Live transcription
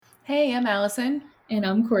Hey, I'm Allison. And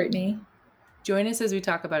I'm Courtney. Join us as we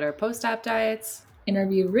talk about our post-op diets,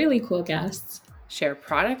 Interview really cool guests, share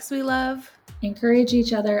products we love, encourage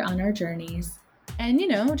each other on our journeys. and,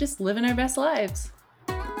 just living our best lives.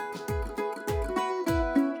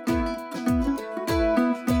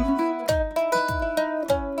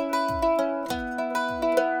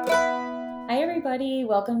 Hi, everybody.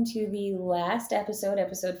 Welcome to the last episode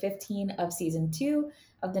 15 of season 2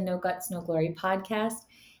 of the No Guts, No Glory podcast.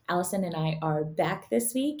 Allison and I are back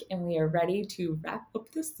this week, and we are ready to wrap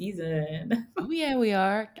up the season. Oh, yeah, we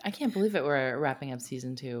are. I can't believe it. We're wrapping up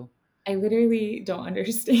season 2. I literally don't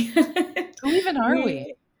understand. Who even are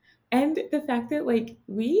we? And the fact that,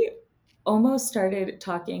 we almost started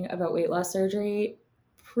talking about weight loss surgery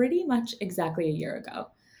pretty much exactly a year ago.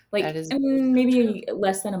 That is so true. Maybe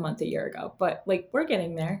less than a month a year ago, but we're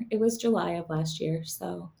getting there. It was July of last year,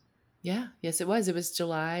 so Yeah, yes, it was. It was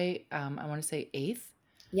July, I want to say 8th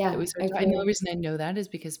that yeah, we I started. feel And the only like reason I know that is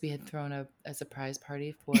because we had thrown a surprise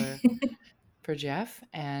party for Jeff,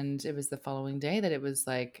 and it was the following day that it was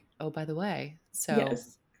like, oh, by the way. So,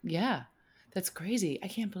 yes, yeah, that's crazy. I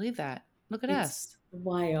can't believe that. Look at it's us.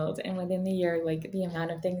 wild. And within the year, the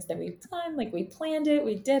amount of things that we've done, we planned it,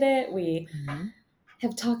 we did it, we Mhm.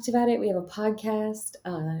 have talked about it. We have a podcast,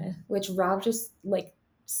 which Rob just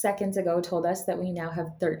seconds ago told us that we now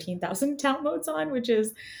have 13,000 downloads on, which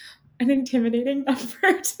is an intimidating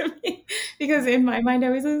number to me because in my mind I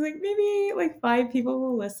was like maybe like 5 people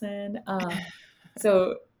will listen.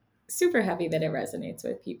 So super happy that it resonates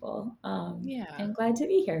with people, Yeah, and glad to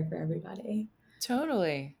be here for everybody.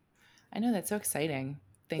 totally. I know that's so exciting.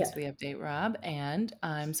 Thanks Yeah, for the update, Rob. And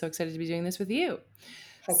I'm so excited to be doing this with you.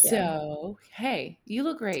 heck yeah. So, hey, you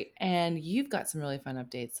look great and you've got some really fun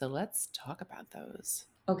updates. So, let's talk about those.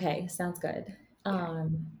 Okay, sounds good.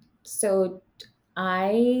 Okay. So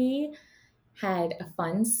I had a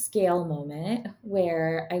fun scale moment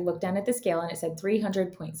where I looked down at the scale and it said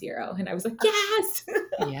 300.0 and I was like, yes.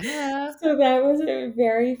 Yeah. So that was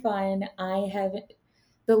very fun.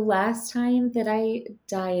 The last time that I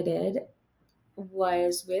dieted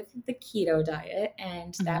was with the keto diet,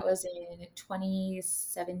 and Mhm. that was in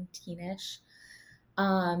 2017ish.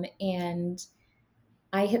 And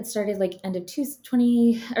I had started end of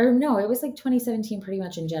 20, or no, it was 2017 pretty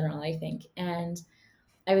much in general, I think. And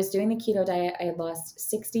I was doing the keto diet. I had lost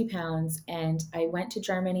 60 pounds and I went to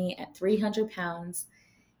Germany at 300 pounds.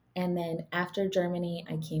 And then after Germany,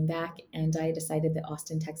 I came back and I decided that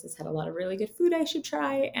Austin, Texas had a lot of really good food I should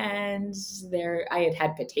try. And there, I had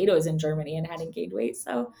had potatoes in Germany and hadn't gained weight.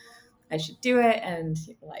 So I should do it. And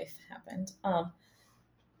life happened.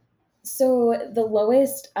 So the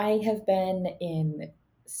lowest I have been in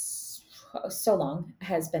so long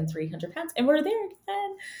has been 300 pounds. And we're there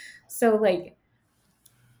again. So,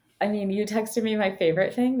 I mean, you texted me my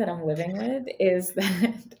favorite thing that I'm living with is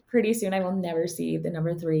that pretty soon I will never see the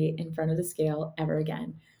number 3 in front of the scale ever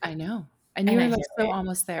again. I know. And And I you're like can't so wait.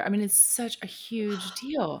 almost there. I mean, it's such a huge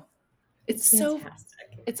deal. It's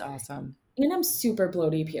fantastic. It's awesome. And I'm super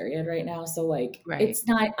bloated, period, right now. So, Right.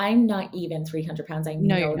 I'm not even 300 pounds. I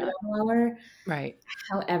No, you're know that not. I'm lower. Right.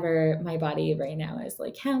 However, my body right now is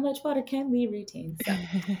like, how much water can we retain? So,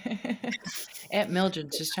 Aunt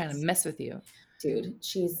Mildred's just trying to mess with you. dude,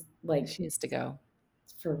 she's She needs to go.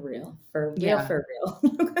 for real, for real, Yeah. for real.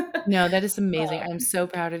 No, that is amazing. I'm Um, so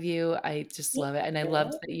proud of you. I just Thank love it. And I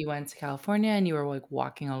loved you. that you went to California and you were like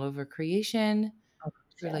walking all over creation. Oh,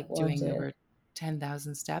 You were yeah, like loved doing it. over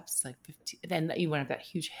 10,000 steps, like 15. Then you went up that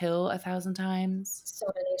huge hill 1,000 times. So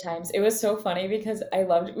many times. It was so funny because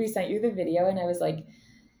we sent you the video and I was like,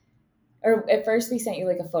 or at first we sent you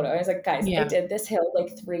a photo. I was like, guys, I Yeah. did this hill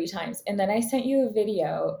 3 times. And then I sent you a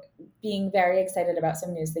video being very excited about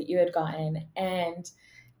some news that you had gotten. And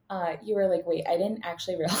you were like, wait, I didn't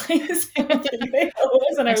actually realize how big the hill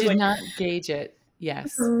was. And I I was did like, not gauge it.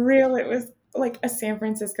 Yes. for real, it was like a San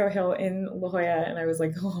Francisco hill in La Jolla. And I was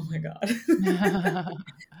like, oh my God.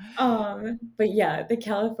 But yeah, the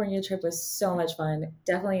California trip was so much fun.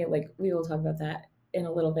 Definitely, we will talk about that in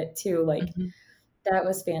a little bit too. Mhm. That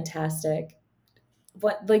was fantastic.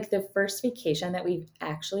 What the first vacation that we've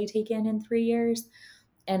actually taken in 3 years,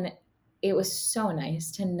 and it was so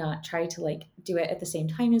nice to not try to do it at the same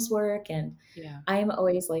time as work. And Yeah. I'm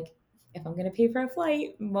always like, if I'm going to pay for a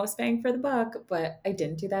flight, most bang for the buck. But I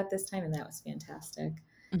didn't do that this time, and that was fantastic.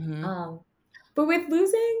 Mhm. Um, but with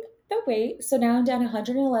losing the weight, so now I'm down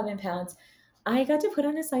 111 pounds. I got to put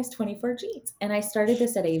on a size 24 jeans, and I started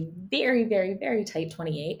this at a very, very, very tight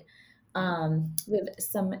 28, Yeah. with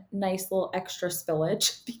some nice little extra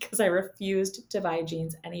spillage because I refused to buy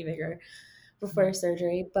jeans any bigger Mhm. before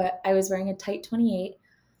surgery. But I was wearing a tight 28,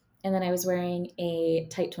 And then I was wearing a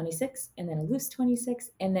tight 26 and then a loose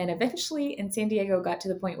 26. And then eventually in San Diego got to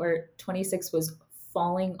the point where 26 was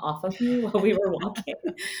falling off of me while we were walking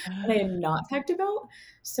and I had not packed a belt.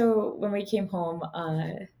 So when we came home,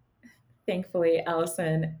 thankfully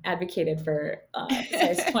Allison advocated for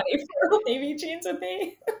size 20 for navy jeans with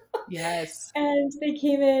me. Yes. And they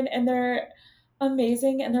came in and they're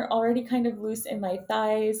amazing and they're already kind of loose in my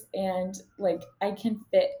thighs and like I can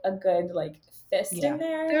fit a good like fist in Yeah.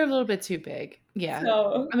 They're there. a little bit too big. Yeah.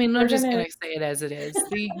 So I mean, I'm we're just gonna gonna say it as it is.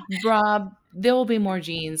 Rob, there will be more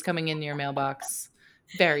jeans coming in your mailbox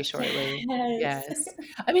very shortly. yes. Yes.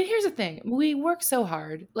 I mean, here's the thing. We work so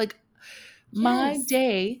hard. Like, my Yes.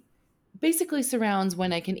 day basically surrounds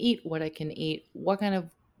when I can eat, what I can eat, what kind of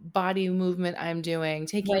body movement I'm doing,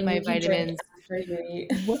 taking When my you can drink vitamins. after you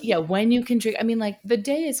eat. Yeah, when you can drink. I mean, like, the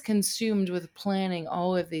day is consumed with planning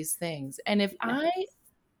all of these things. And if Yeah. I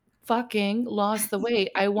fucking lost the weight,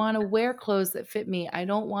 I wanna wear clothes that fit me. I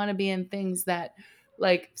don't wanna be in things that,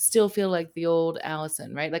 like, still feel like the old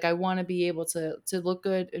Allison, right? Like, I wanna be able to look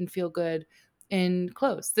good and feel good in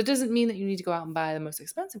clothes. That doesn't mean that you need to go out and buy the most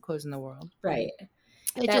expensive clothes in the world. Right.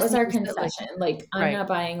 It That just was our means that, like, concession. Like, I'm right, not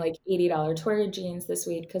buying like $80 Torrid jeans this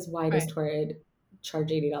week because why does right. Torrid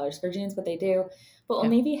charge $80 for jeans? But they do. But Old Yeah.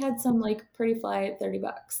 Navy had some like pretty fly at $30.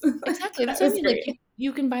 Like, Exactly, that that's what I was mean, like, great.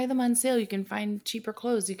 you can buy them on sale, you can find cheaper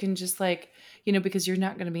clothes, you can just, like, because you're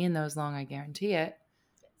not gonna be in those long, I guarantee it.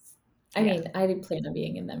 I Yeah. mean, I did plan on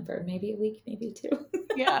being in them for maybe a week, maybe two.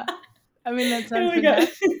 Yeah. I mean, that Oh sounds my God.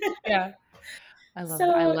 fantastic. Yeah. I love that.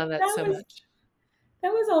 I So love that so much.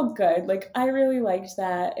 that was all good. Like I really liked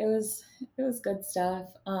that. It was good stuff.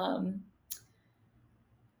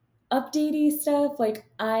 Updatey stuff. Like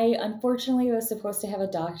I unfortunately was supposed to have a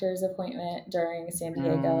doctor's appointment during San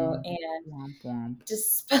Diego, Mm. and Womp womp.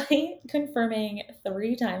 despite confirming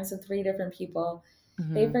 3 times with 3 different people,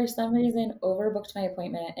 they Mhm. for some reason overbooked my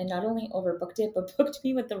appointment and not only overbooked it, but booked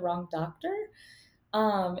me with the wrong doctor.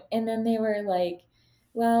 And then they were like,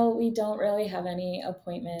 well, we don't really have any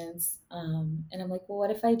appointments. And I'm like, well,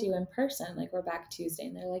 what if I do in person? Like, we're back Tuesday.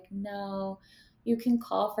 And they're like, no, you can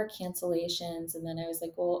call for cancellations. And then I was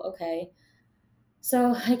like, well, okay.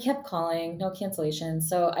 So I kept calling, no cancellations.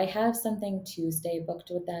 So I have something Tuesday booked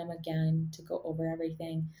with them again to go over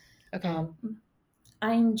everything. Okay. Um,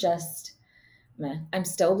 I'm just meh. I'm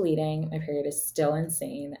still bleeding. My period is still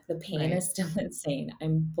insane. The pain Right. is still insane.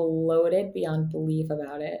 I'm bloated beyond belief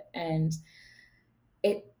about it. And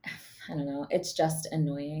it, I don't know, it's just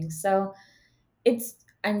annoying. So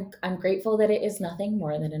I'm grateful that it is nothing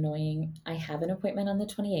more than annoying. I have an appointment on the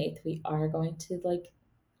 28th. We are going to like,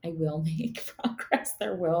 I will make progress.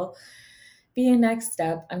 There will be a next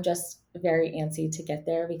step. I'm just very antsy to get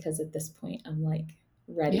there because at this point I'm like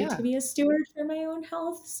ready to Yeah. be a steward for my own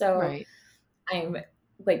health. So Right. I'm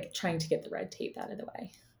like trying to get the red tape out of the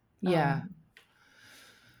way. Yeah. Um,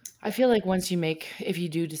 I feel like once if you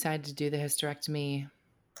do decide to do the hysterectomy,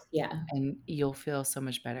 yeah, and you'll feel so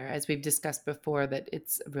much better. As we've discussed before, that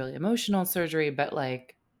it's really emotional surgery, but,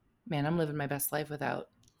 like, man, I'm living my best life without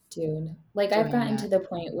dude. Like I've doing gotten to that. the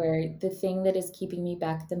point where the thing that is keeping me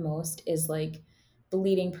back the most is like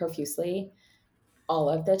bleeding profusely all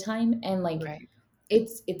of the time. And like Right.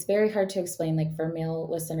 it's very hard to explain like for male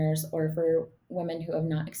listeners or for women who have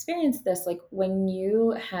not experienced this, like when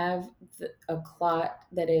you have a clot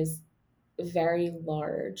that is very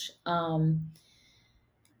large,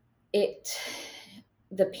 it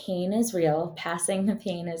the pain is real, passing the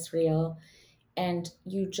pain is real, and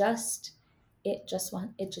you just it just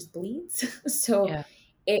bleeds. So Yeah.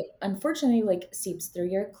 it unfortunately like seeps through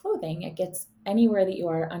your clothing. It gets anywhere that you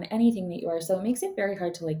are on anything that you are. So it makes it very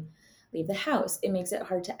hard to like leave the house. It makes it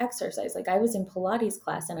hard to exercise. Like I was in Pilates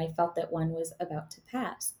class and I felt that one was about to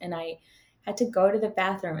pass and I had to go to the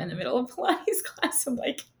bathroom in the middle of Pilates class and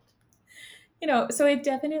like, so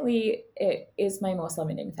it is my most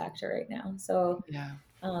limiting factor right now. So, Yeah.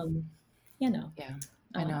 um, you know, Yeah.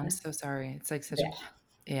 I know, I'm uh, so sorry. It's, like, such a yeah,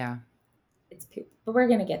 yeah. it's poop, but we're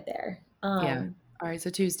gonna get there. Yeah. Alright, so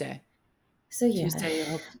Tuesday. So yeah, Tuesday,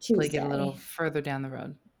 you'll hopefully get a little Tuesday. further down the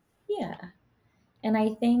road. Yeah. And I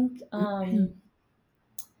think, do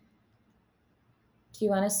you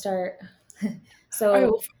want to start? Alright,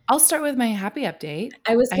 well, So I'll start with my happy update.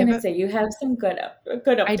 I was I have gonna a say you have some good I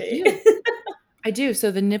update. do. I do.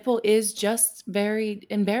 So the nipple is just very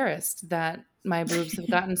embarrassed that my boobs have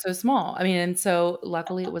gotten so small. I mean, and so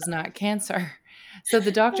luckily it was not cancer. So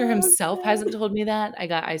the doctor Oh himself hasn't god. told me that.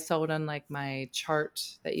 I saw it on like my chart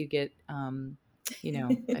that you get, you know,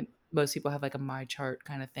 most people have like a my chart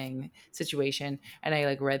kind of thing situation. And I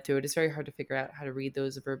like read through it. It's very hard to figure out how to read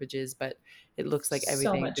those verbiages, but it looks like So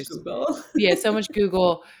everything much there's Google. yeah, so much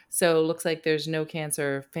Google. So it looks like there's no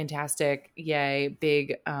cancer. Fantastic. Yay.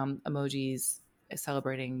 Big emojis, a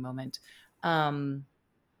celebrating moment. Um,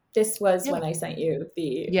 This was yeah. when I sent you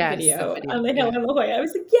the Yes, the video on video. the hill Yeah. in La Jolla. I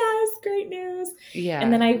was like, yes, great news.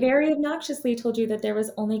 And then Yeah. I very obnoxiously told you that there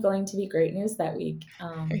was only going to be great news that week.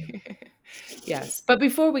 Yes. But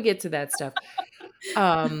before we get to that stuff,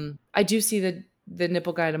 I do see the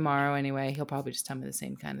nipple guy tomorrow anyway. He'll probably just tell me the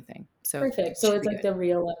same kind of thing. So Perfect. So should it's be like good. the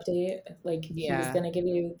real update. Like he's Yeah. going to give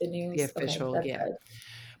you the The news. Okay, official, that's yeah. good.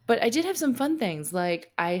 But I did have some fun things.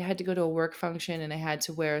 Like I had to go to a work function and I had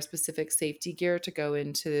to wear a specific safety gear to go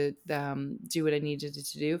into do what I needed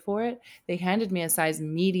to do for it. They handed me a size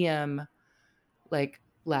medium like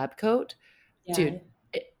lab coat. Yeah. Dude,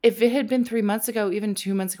 if it had been 3 months ago, even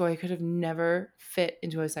 2 months ago, I could have never fit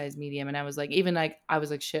into a size medium, and I was like even like I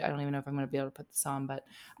was like, "Shit, I don't even know if I'm gonna be able to put this on," but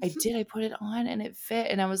I did. I put it on and it fit,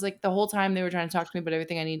 and I was like the whole time they were trying to talk to me about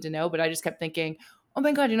everything I need to know, but I just kept thinking, "Oh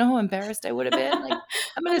my god, you know how embarrassed I would have been? Like,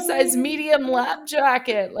 I'm in a size Oh medium lab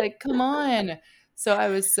jacket, like, come on." So I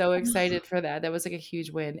was so excited for that. That was like a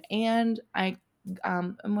huge win, and I'm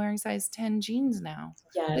wearing size 10 jeans now.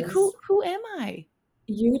 Like, yes. who am I?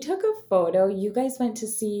 You took a photo. You guys went to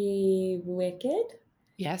see Wicked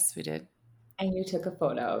Yes, we did. and you took a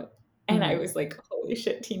photo. And I Mhm. was like, holy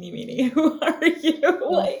shit, teeny meeny, who are you?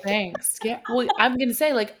 Well, Like, thanks. Yeah. Well, I'm gonna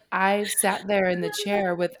say, like, I sat there in the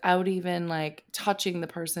chair without even, like, touching the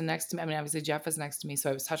person next to me. I mean, obviously, Jeff was next to me, so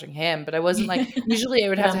I was touching him, but I wasn't, like usually, I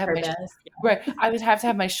would but have to on have my purpose. right. I would have to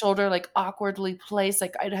have my shoulder, like, awkwardly placed,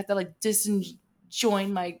 like, I'd have to, like,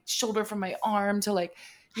 join my shoulder from my arm to, like,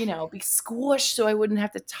 be squished so I wouldn't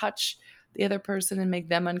have to touch the other person and make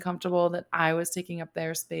them uncomfortable that I was taking up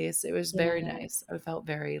their space. It was very Yeah. nice. I felt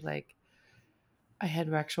very, like I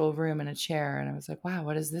had actual room and a chair, and I was like, "Wow,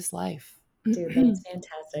 what is this life?" Dude, that's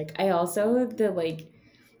fantastic. I also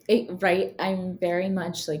right, I'm very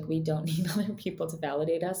much like we don't need other people to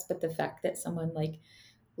validate us, but the fact that someone like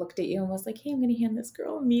looked at you and was like, "Hey, I'm gonna hand this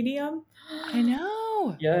girl a medium." I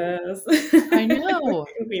know. Yes. I know.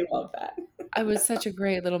 We love that. It was such a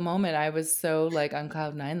great little moment. I was so, like, on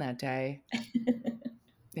cloud 9 that day.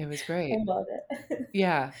 It was I great. love it.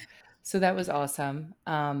 Yeah. So that was awesome.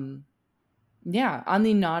 Yeah, on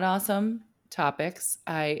the not awesome topics,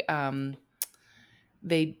 they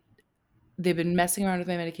they've been messing around with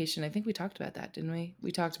my medication. I think we talked about that, didn't we?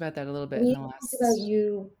 We talked about that a little bit in We the talked about last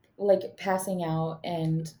you like passing out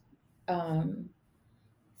and um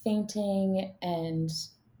fainting, and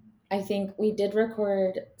I think we did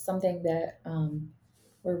record something that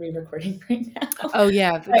we're re-recording right now. Oh,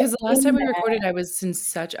 yeah, But because the last time in we that, recorded, I was in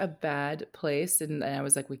such a bad place, and I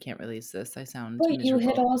was like, "We can't release this. I sound but you had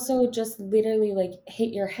miserable." also just literally like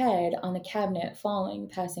hit your head on the cabinet, falling,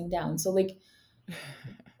 passing down. So like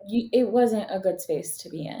it wasn't a good space to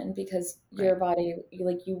be in because Right. your body,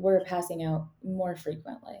 you were passing out more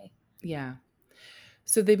frequently. Yeah.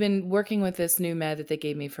 So they've been working with this new med that they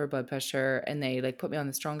gave me for blood pressure, and they like put me on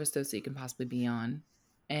the strongest dose that you can possibly be on,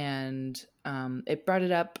 and it brought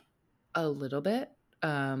it up a little bit.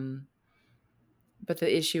 Um, but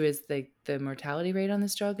the issue is the mortality rate on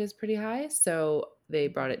this drug is pretty high, so they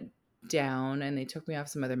brought it down and they took me off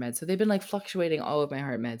some other meds. So they've been like fluctuating all of my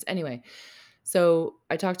heart meds. Anyway, so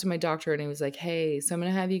I talked to my doctor and he was like, "Hey, so I'm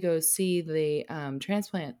gonna have you go see the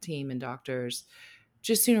transplant team and doctors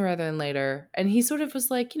just sooner rather than later." And he sort of was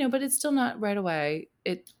like, but it's still not right away.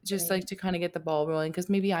 It just like Right. to kind of get the ball rolling because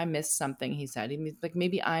maybe I missed something. He said, like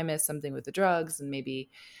maybe I missed something with the drugs, and maybe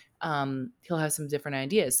he'll have some different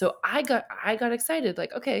ideas. So I got excited.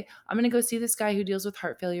 Like, okay, I'm gonna go see this guy who deals with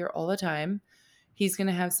heart failure all the time. He's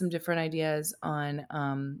gonna have some different ideas on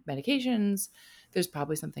medications. There's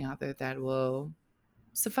probably something out there that will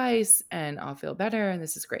suffice and I'll feel better. And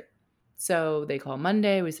this is great. So they call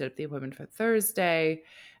Monday. We set up the appointment for Thursday.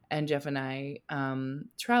 And Jeff and I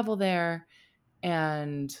travel there.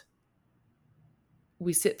 And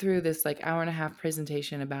we sit through this like hour and a half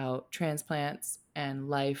presentation about transplants and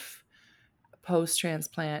life post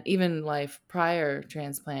transplant, even life prior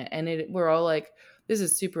transplant. And we're all like, this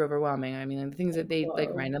is super overwhelming. I mean, the things that they like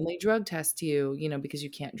Whoa. randomly drug test you, because you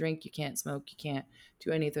can't drink, you can't smoke, you can't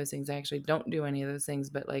do any of those things. I actually don't do any of those things,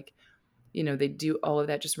 but like, they do all of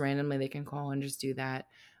that just randomly. They can call and just do that.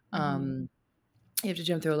 Mhm. You have to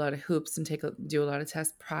jump through a lot of hoops and do a lot of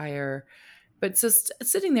tests prior. But just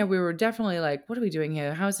sitting there, we were definitely like, what are we doing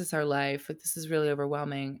here? How is this our life? Like, this is really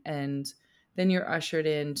overwhelming. And then you're ushered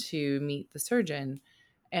in to meet the surgeon.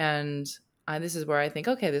 And this is where I think,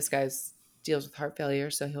 okay, this guy's deals with heart failure,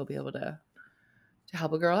 so he'll be able to to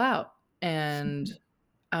help a girl out. And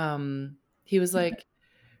he was like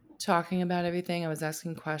talking about everything. I was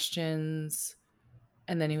asking questions.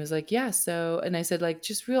 And then he was like, yeah, so, and I said, like,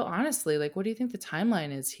 just real honestly, like, what do you think the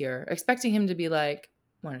timeline is here? Expecting him to be like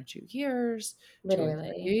 1 or 2 years, 2 or 3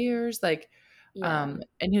 Literally. years. Like, Yeah.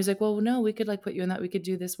 and he was like, well, no, we could like put you in that. We could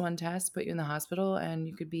do this one test, put you in the hospital, and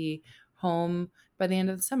you could be home by the end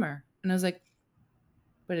of the summer. And I was like,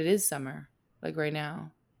 but it is summer, like right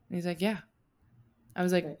now. And he's like, yeah. I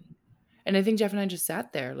was like, Right. and I think Jeff and I just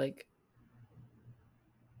sat there like,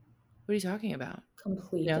 what are you talking about?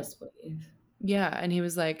 Complete You know? disbelief. Yeah. And he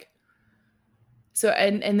was like, so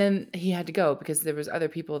and then he had to go because there was other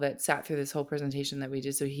people that sat through this whole presentation that we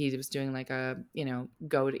did. So he was doing like a,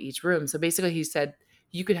 go to each room. So basically he said,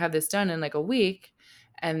 you could have this done in like a week,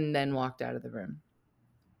 and then walked out of the room.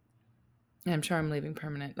 And I'm sure I'm leaving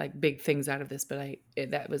permanent, like big things out of this, but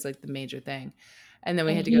that was like the major thing. And then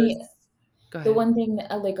we And had to go. Go the ahead. one thing,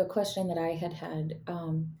 like a question that I had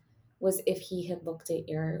was if he had looked at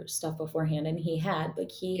your stuff beforehand, and he had,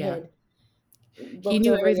 like, he Yeah. had He looked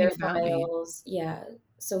knew over everything your about me. files. Yeah.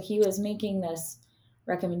 So he was making this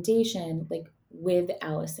recommendation, like, with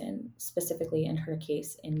Allison specifically in her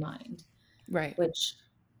case in mind, Right. which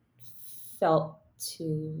felt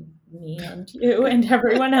to me and you and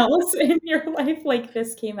everyone else in your life like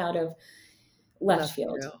this came out of left Left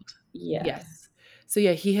field. field. Yeah. Yes. So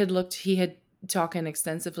yeah, he had talking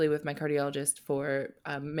extensively with my cardiologist for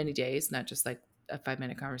many days, not just like a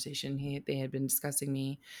 5-minute conversation. They had been discussing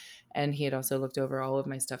me, and he had also looked over all of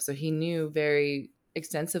my stuff. So he knew very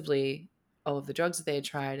extensively all of the drugs that they had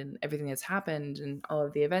tried and everything that's happened and all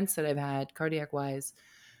of the events that I've had cardiac wise.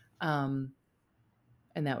 Um,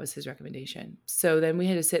 and that was his recommendation. So then we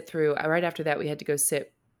had to sit through, right after that, we had to go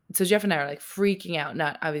sit. So Jeff and I are like freaking out,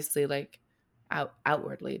 not obviously like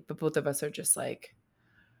outwardly, but both of us are just like,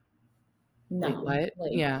 wait, Numb. what?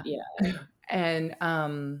 Like, Yeah. yeah. And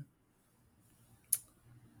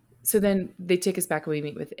so then they take us back and we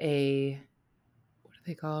meet with what are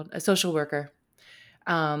they called? A social worker.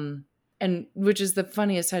 Um, and which is the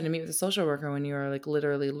funniest time to meet with a social worker, when you are like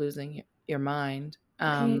literally losing your mind. Okay,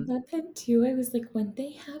 I thought that too. I was like, when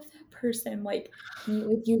they have that person like meet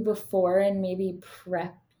with you before and maybe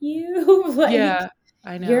prep you, like Yeah,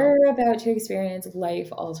 I know. you're about to experience life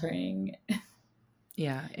altering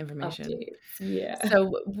Yeah, information. updates. Yeah.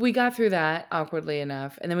 So we got through that awkwardly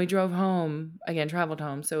enough, and then we drove home again, traveled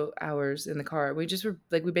home, so hours in the car. We just were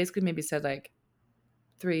like, we basically maybe said like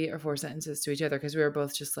 3 or 4 sentences to each other because we were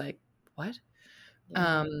both just like, "What?"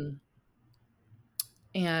 Yeah. Um,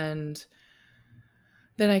 and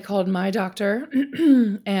then I called my doctor,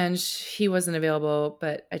 and he wasn't available,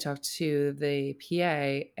 but I talked to the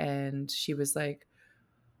PA, and she was like,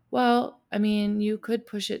 "Well, I mean, you could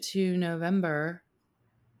push it to November."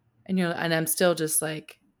 And I'm still just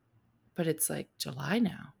like, "But it's like July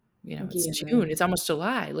now. It's Yeah, June. right. It's almost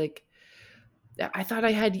July." Like, I thought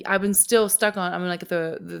I've been still stuck on, I'm like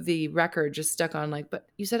the record just stuck on like, "But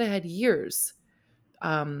you said I had years."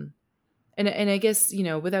 Um, and I guess,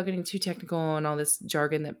 without getting too technical and all this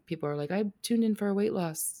jargon that people are like, "I tuned in for a weight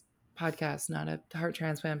loss podcast, not a heart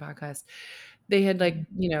transplant podcast." They had like,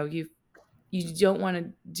 you don't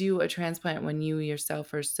wanna do a transplant when you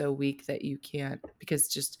yourself are so weak that you can't, because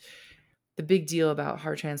just the big deal about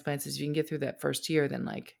heart transplants is if you can get through that first year, then,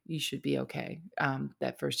 like, you should be okay.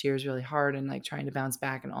 That first year is really hard and, like, trying to bounce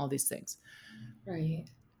back and all these things. Right.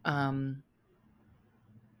 Um,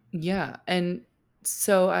 yeah, and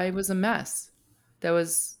so I was a mess. That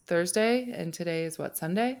was Thursday, and today is what,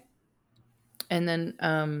 Sunday? And then,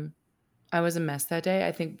 I was a mess that day.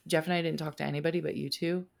 I think Jeff and I didn't talk to anybody but you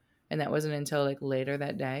 2, and that wasn't until, like, later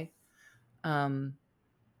that day. Um,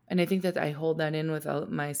 and I think that I hold that in with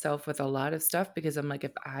myself with a lot of stuff, because I'm like,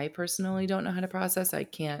 if I personally don't know how to process, I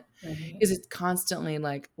can't, Right. because it's constantly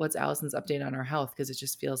like, what's Allison's update on her health? Because it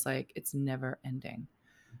just feels like it's never ending.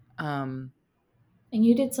 Um, And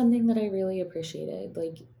you did something that I really appreciated.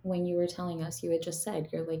 Like when you were telling us, you had just said,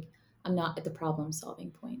 you're like, I'm not at the problem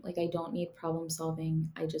solving point. Like I don't need problem solving.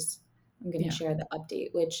 I'm going to yeah, share the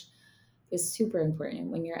update, which is super important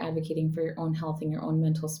when you're advocating for your own health and your own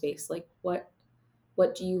mental space. Like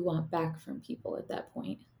what do you want back from people at that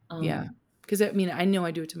point? yeah. Because I mean, I know I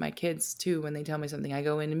do it to my kids too. When they tell me something, I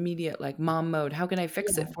go in immediate like mom mode. How can I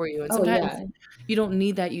fix Yeah. it for you? And Oh sometimes yeah. you don't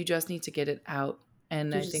need that. You just need to get it out.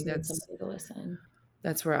 And You I just think need somebody to listen.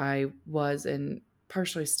 that's where I was, and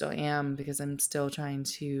partially still am, because I'm still trying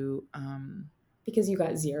to Because you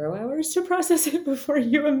got 0 hours to process it before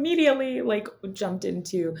you immediately like jumped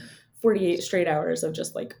into 48 straight hours of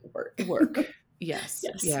just like work. work. Yes.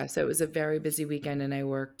 Yes. Yeah. So it was a very busy weekend, and I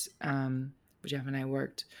worked, Jeff and I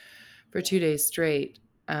worked for 2 days straight.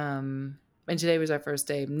 And today was our first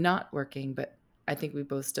day not working, but I think we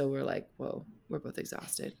both still were like, whoa, we're both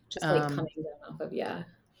exhausted. Just like coming down off of, yeah.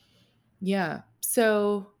 Yeah.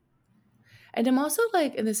 So, and I'm also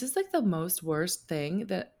like, and this is like the most worst thing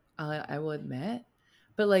that I will admit,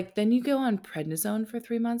 but like then you go on prednisone for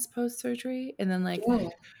 3 months post surgery, and then like Yeah.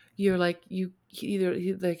 you're like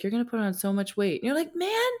like you're gonna put on so much weight, and you're like, man,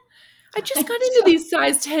 I just I got into know. these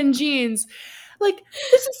size 10 jeans. Like,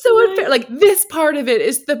 this is so unfair. Right? Like, this part of it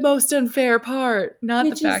is the most unfair part, not the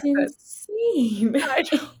Which is fact that insane. I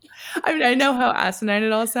don't. I mean, I know how asinine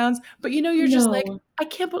it all sounds, but you're just like, No, I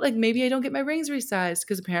can't put like maybe I don't get my rings resized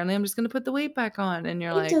because apparently I'm just gonna put the weight back on, and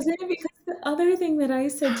you're it like, doesn't, because the other thing that I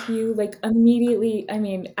said to you, like immediately, I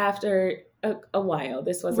mean, after a while,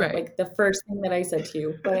 this wasn't right, like the first thing that I said to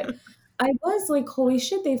you, but I was like, holy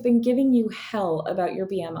shit, they've been giving you hell about your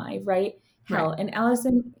BMI, right? Hell. right, And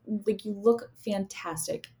Allison, like, you look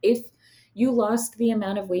fantastic. If you lost the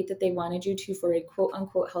amount of weight that they wanted you to for a quote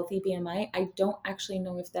unquote healthy BMI, I don't actually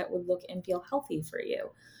know if that would look and feel healthy for you.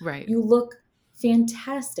 right, You look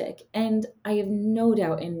fantastic. And I have no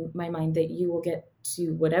doubt in my mind that you will get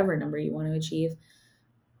to whatever number you want to achieve.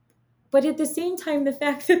 But at the same time, the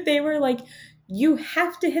fact that they were like, you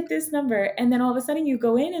have to hit this number. And then all of a sudden you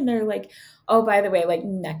go in and they're like, oh, by the way, like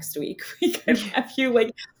next week we could yeah, have you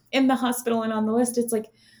like in the hospital and on the list. It's like,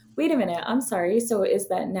 wait a minute, I'm sorry. So is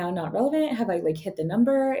that now not relevant? Have I like hit the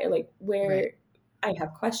number? Like right. where I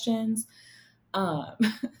have questions. Um,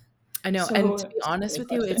 I know, and to so be honest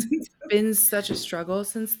many with you, it's questions. been such a struggle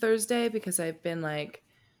since Thursday because I've been like,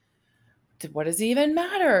 what does it even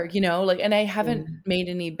matter? Like, and I Yeah. haven't made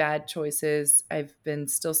any bad choices. I've been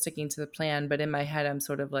still sticking to the plan, but in my head, I'm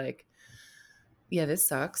sort of like, yeah, this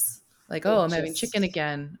sucks. Like, oh, It I'm having chicken just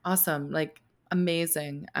again. Awesome. Like,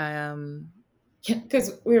 amazing. Yeah,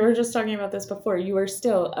 because we were just talking about this before. You are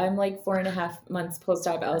still, I'm like 4.5 months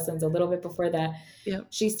post-op. Allison's a little bit before that. Yep.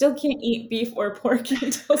 She still can't eat beef or pork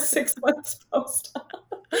until 6 months post-op.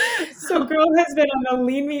 So So, girl has been on the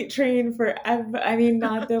lean meat train forever. I mean,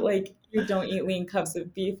 not that like you don't eat lean cuts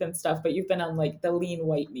of beef and stuff, but you've been on like the lean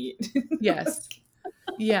white meat. yes.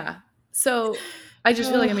 Yeah. So I just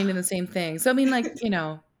feel like I'm Ugh, eating the same thing. So, I mean, like,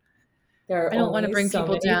 there are I don't want to only bring so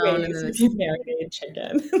people many down. And ways then you it's, can marinate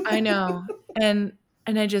chicken. I know. And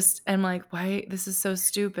I'm like, why? This is so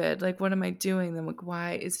stupid. Like, what am I doing? Then, like,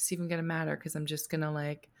 why is this even going to matter? Because I'm just going to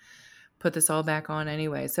like put this all back on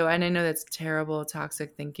anyway. So, and I know that's terrible,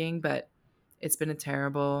 toxic thinking, but it's been a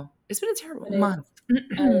terrible But it, month.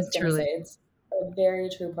 I was gonna say Truly. it's a very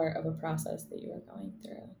true part of a process that you are going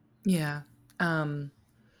through. Yeah. Um,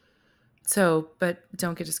 so, but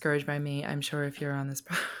don't get discouraged by me. I'm sure if you're on this,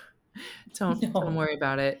 don't No. worry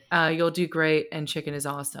about it. You'll do great, and chicken is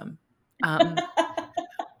awesome.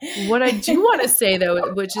 What I do want to say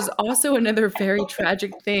though, which is also another very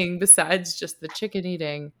tragic thing besides just the chicken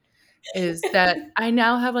eating, is that I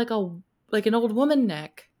now have like an old woman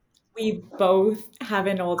neck. We both have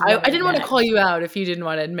an old I woman didn't want to neck. call you out if you didn't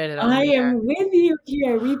want to admit it on I the air. am with you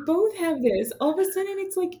here. We both have this. All of a sudden,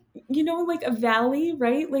 it's like, like a valley,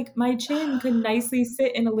 right? Like my chin could nicely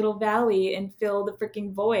sit in a little valley and fill the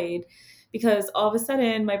freaking void because all of a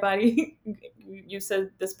sudden, my body, you said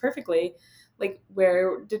this perfectly, like,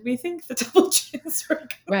 where did we think the double chins were going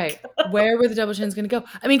to Right. go? Where were the double chins gonna go?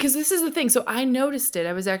 I mean, because this is the thing. So I noticed it.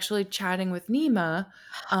 I was actually chatting with Nima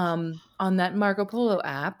on that Marco Polo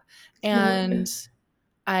app, and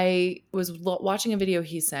I was watching a video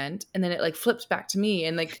he sent, and then it like flipped back to me,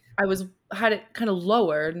 and like had it kind of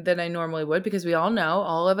lower than I normally would because we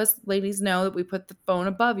all of us ladies know that we put the phone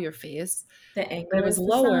above your face, The but it angle was is the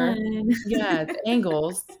lower. sun. Yeah, the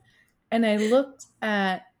angles. And I looked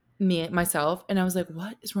at myself, and I was like,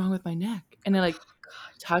 "What is wrong with my neck?" And I like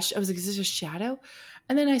touched. I was like, "Is this a shadow?"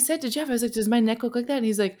 And then I said to Jeff, "I was like, does my neck look like that?" And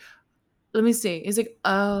he's like, "Let me see." He's like,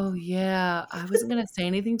 "Oh yeah, I wasn't gonna say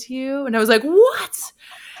anything to you." And I was like, "What?"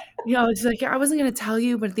 It's like, I wasn't gonna tell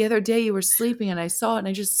you, but the other day you were sleeping and I saw it and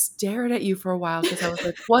I just stared at you for a while because I was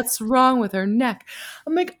like, what's wrong with her neck?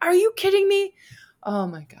 I'm like, are you kidding me? Oh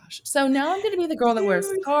my gosh. So now I'm gonna be the girl that wears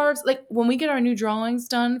Dude. scarves. Like when we get our new drawings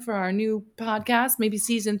done for our new podcast, maybe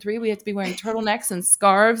season 3, we have to be wearing turtlenecks and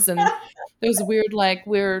scarves and those weird,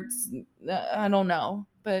 I don't know.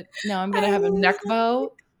 But now I'm gonna I have a neck love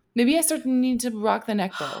bow. Maybe I start to need to rock the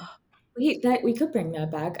neck bow. we could bring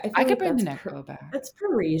that back. I I feel could like bring the neck bow back. that's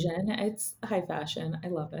Parisian. It's high fashion. I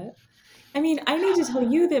love it. I mean, I need to tell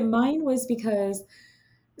you that mine was because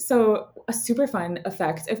so a super fun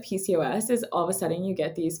effect of PCOS is all of a sudden you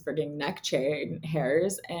get these frigging neck chain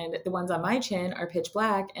hairs, and the ones on my chin are pitch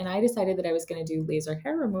black. And I decided that I was going to do laser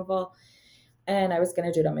hair removal. and I was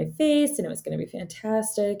going to do it on my face and it was going to be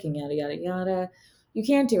fantastic and yada, yada, yada. You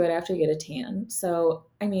can't do it after you get a tan. So,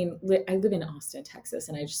 I mean, I live in Austin, Texas,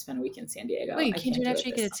 and I just spent a week in San Diego. Wait, you I can't do can't it do after it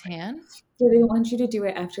you this get a summer. tan? Yeah, they want you to do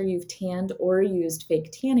it after you've tanned or used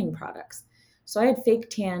fake tanning products. So I had fake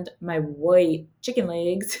tanned my white chicken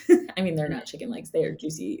legs. I mean, they're not chicken legs, they are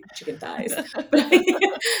juicy chicken thighs. But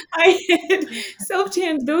I had self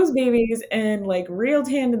tanned those babies and like real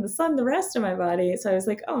tanned in the sun the rest of my body. So I was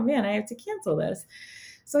like, oh man, I have to cancel this.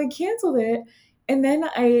 So I canceled it. And then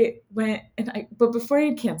I went but before I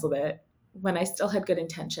had canceled it, when I still had good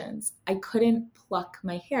intentions, I couldn't pluck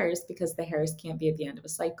my hairs because the hairs can't be at the end of a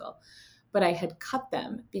cycle. But I had cut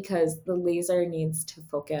them because the laser needs to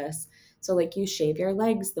focus. So, like, you shave your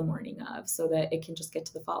legs the morning of so that it can just get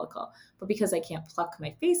to the follicle. But because I can't pluck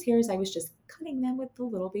my face hairs, I was just cutting them with the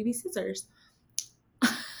little baby scissors.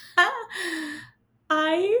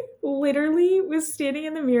 I literally was standing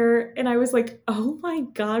in the mirror and I was like, oh my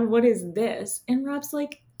God, what is this? And Rob's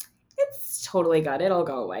like, it's totally good. It'll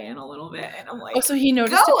go away in a little bit. And I'm Oh, like, so he go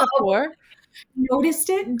noticed it up. before? Noticed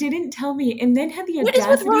it, didn't tell me, and then had the What is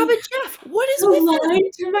with Rob audacity and Jeff? What is to with lie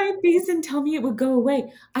them? to my face and tell me it would go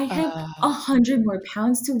away. I have Oh. 100 more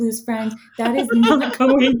pounds to lose, friend. That is not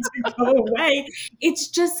going to go away. It's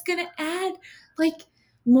just gonna add, like,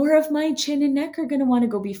 more of my chin and neck are gonna wanna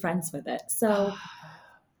go be friends with it. So,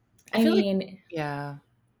 I I feel like mean, yeah,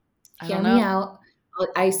 I hear don't me know. out.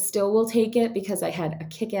 I still will take it because I had a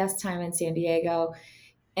kick-ass time in San Diego,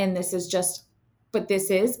 and this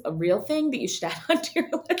is a real thing that you should add onto your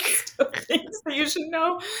list of things that you should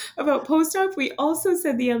know about post-op. We also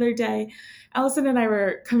said the other day, Allison and I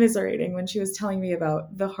were commiserating when she was telling me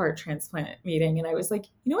about the heart transplant meeting, and I was like,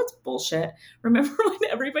 you know what's bullshit? Remember when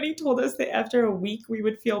everybody told us that after a week we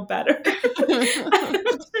would feel better after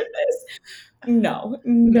this? No,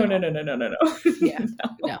 no, no, No. no, no, no, no, no. Yeah.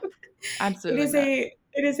 No. No, It absolutely is not.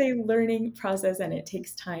 a learning process and it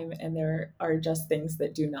takes time and there are just things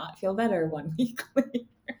that do not feel better 1 week later.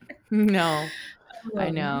 No, I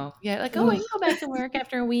Um, know. Yeah, like, "Oh, I ugh, can go back to work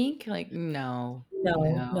after a week." Like, no. no,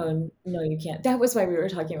 No. no, no, you can't. That was why we were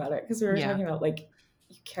talking about it because we were Yeah. talking about like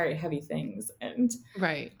you carry heavy things, and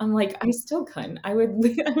Right. I'm like, I still couldn't. I would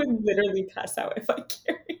literally pass out if I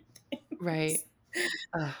carried Right. things.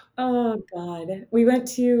 Ugh. Oh God, we went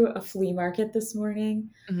to a flea market this morning.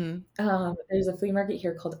 Mhm. There's a flea market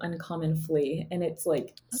here called Uncommon Flea, and it's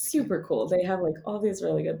like That's cute. super cool. They have like all these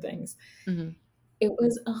really good things. Mhm. It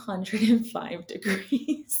was 105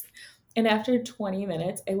 degrees. And after 20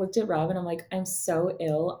 minutes, I looked at Rob and I'm like, I'm so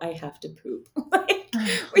ill, I have to poop. Like,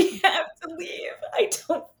 we have to leave. I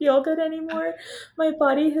don't feel good anymore. My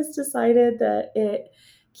body has decided that it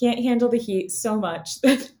can't handle the heat so much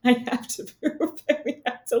that I have to poop and we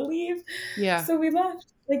have to leave. Yeah. So we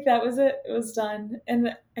left. Like, that was it. It was done.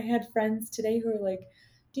 And I had friends today who were like,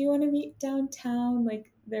 do you want to meet downtown?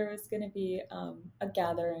 Like there was going to be a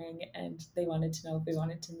gathering and they wanted to know if we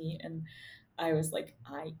wanted to meet. And I was like,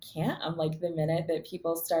 I can't. I'm like, the minute that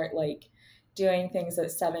people start like doing things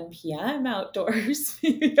at 7 p.m. outdoors,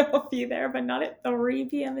 maybe I'll be there, but not at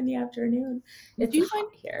 3 p.m. in the afternoon. Do It's you find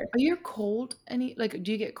hot here. are you cold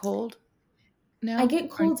do you get cold I now? get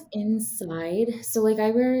cold inside. So like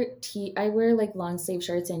I wear like long sleeve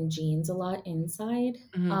shirts and jeans a lot inside.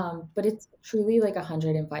 Mhm. But it's truly like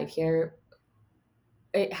 105 here.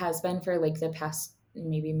 It has been for like the past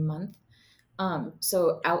maybe month.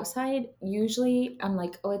 So outside, usually I'm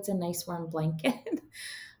like, oh, it's a nice warm blanket.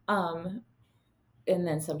 um, and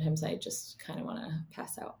then sometimes I just kind of want to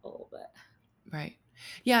pass out a little bit. Right.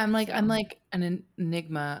 Yeah, I'm So like an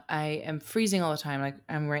enigma. I am freezing all the time. Like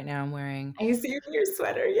right now I'm wearing I see your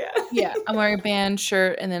sweater, yeah. yeah, I'm wearing a band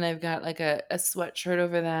shirt and then I've got like a sweatshirt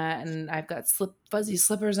over that and I've got fuzzy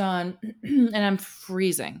slippers on and I'm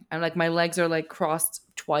freezing. I'm like my legs are like crossed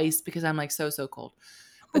twice because I'm like so cold.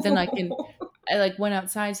 But then I like went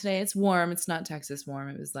outside today. It's warm. It's not Texas warm.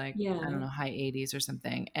 It was like, I don't Yeah. know, high 80s or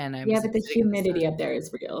something. And I Yeah, was but the sitting in the sun. humidity up there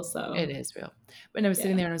is real. It So is real. But I was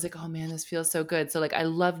sitting yeah. there and I was like, "Oh man, this feels so good." So like I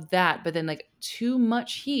loved that, but then like too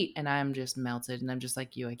much heat and I'm just melted and I'm just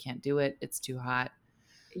like you, I can't do it. It's too hot.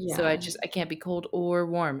 So Yeah. I can't be cold or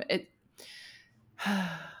warm. It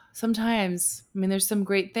sometimes, I mean there's some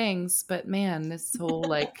great things, but man, this whole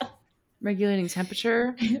like regulating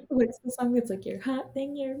temperature. What's the song that's like, you're hot,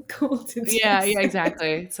 then you're cold. It's Yeah, just, yeah,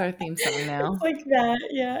 exactly. It's our theme song it's now. like that.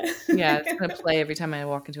 Yeah, it's Yeah. gonna play every time I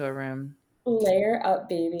walk into a room. Layer up,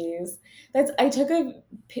 babies. I took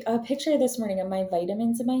a picture this morning of my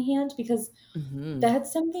vitamins in my hand because Mhm.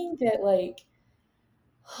 that's something that like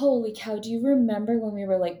holy cow, do you remember when we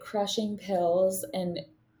were like crushing pills and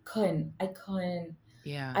I couldn't.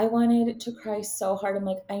 Yeah. I wanted to cry so hard. I'm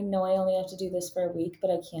like, I know I only have to do this for a week, but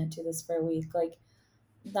I can't do this for a week. Like,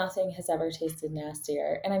 nothing has ever tasted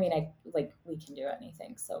nastier. And I mean, I like, we can do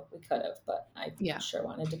anything, so we could have, but I Yeah. sure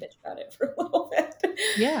wanted to bitch about it for a little bit.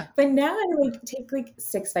 Yeah. But now I like take like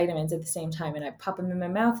 6 vitamins at the same time, and I pop them in my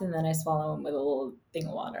mouth, and then I swallow them with a little thing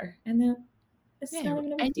of water, and then it's Yeah. not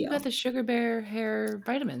even a And big you got deal. the Sugar Bear hair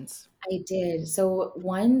vitamins. I did. So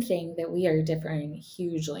one thing that we are differing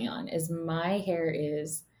hugely on is my hair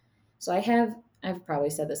is so I've probably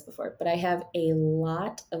said this before, but I have a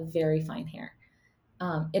lot of very fine hair.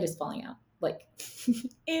 It is falling out like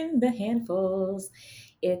in the handfuls.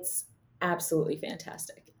 It's absolutely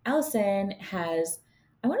fantastic. Allison has,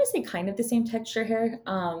 I want to say, kind of the same texture hair,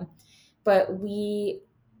 but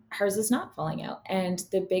hers is not falling out. And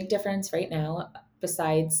the big difference right now,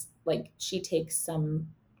 besides like she takes some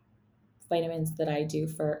vitamins that I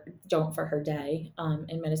don't for her day,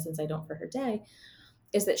 and medicines I don't for her day,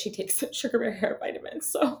 is that she takes sugar bear hair vitamins.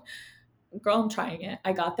 So, girl, I'm trying it.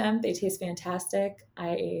 I got them. They taste fantastic.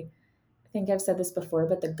 I think I've said this before,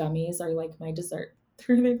 but the gummies are like my dessert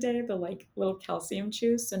through the day, the like little calcium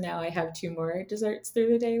chews. So now I have two more desserts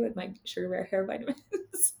through the day with my sugar bear hair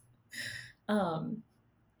vitamins. um,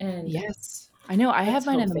 and Yes. I know. I a have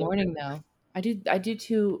mine in total the morning favorite. though. I do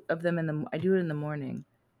two of them I do it in the morning.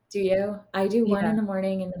 Do you? I do one in Yeah. the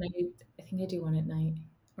morning and then I think I do one at night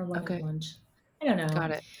or one at Okay. lunch. I don't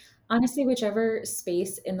Got know. it. Honestly, whichever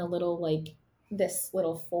space in the little like this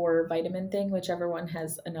little 4 vitamin thing, whichever one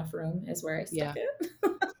has enough room is where I stick Yeah. it.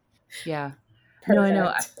 Yeah. No, I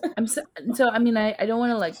know. Perfect. I'm so I mean I don't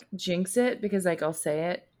want to like jinx it because like I'll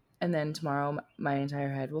say it and then tomorrow my entire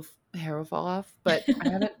hair will fall off, but I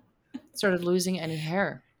haven't started losing any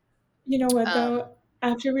hair. You know what Um, though?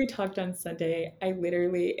 After we talked on Sunday, I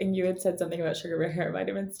literally, and you had said something about sugar bear hair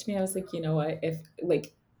vitamins to me. I was like, you know what?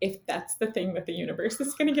 If that's the thing that the universe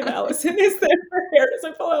is going to give Allison is that her hair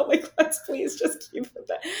doesn't fall out, like let's please just keep with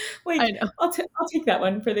that. I Like know. I'll take that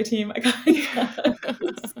one for the team. I got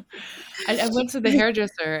I went to the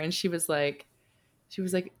hairdresser and she was like,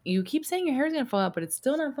 "You keep saying your hair's gonna fall out, but it's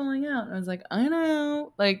still not falling out." And I was like, "I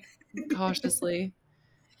know," like cautiously,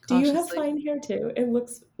 Do you have cautiously. fine hair too? It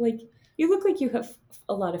looks like you look like you have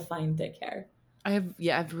a lot of fine, thick hair. I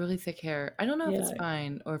have really thick hair. I don't know if it's Yeah,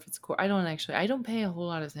 fine or if it's I don't pay a whole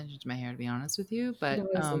lot of attention to my hair to be honest with you, it but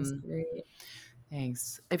always looks great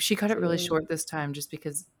thanks. If she cut it really too. short this time just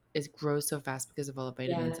because it grows so fast because of all the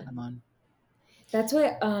vitamins Yeah. that I'm on. That's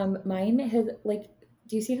what mine has like.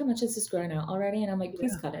 Do you see how much this is grown out already? And I'm like,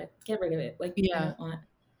 please Yeah. cut it, get rid of it. Like I Yeah. don't want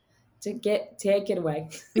to take it away.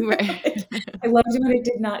 Right. Like, I loved it when it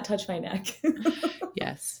did not touch my neck.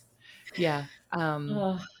 Yes. Yeah. Um,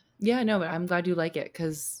 Oh, yeah, no, but I'm glad you like it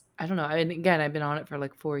because I don't know. I mean, again, I've been on it for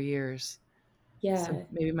like 4 years. So yeah,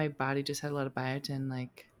 maybe my body just had a lot of biotin,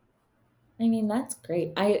 like, I mean that's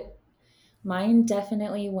great. I Mine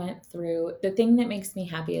definitely went through. The thing that makes me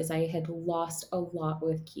happy is I had lost a lot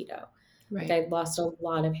with keto. Like right. I lost a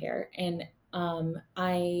lot of hair, and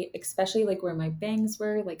I especially like where my bangs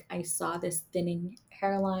were. Like I saw this thinning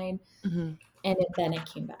hairline, Hmm. and then it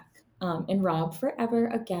came back. And Rob forever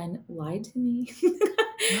again lied to me,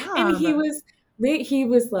 and Rob. he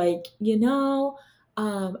was like,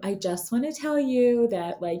 I just want to tell you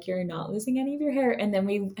that like you're not losing any of your hair. And then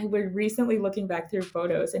we were recently looking back through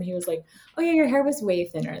photos, and he was like, oh yeah, your hair was way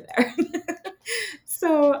thinner there.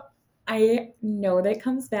 So I know that it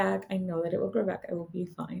comes back. I know that it will grow back. I will be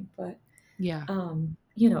fine. But Yeah.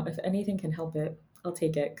 if anything can help it, I'll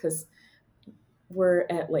take it because we're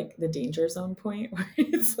at like the danger zone point where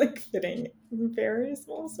it's like fitting very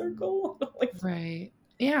small circle. Like, Right.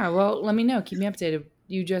 Yeah. Well, let me know. Keep me updated.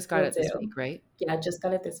 You just got will it this do. week, right? Yeah, just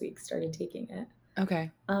got it this week, started taking it.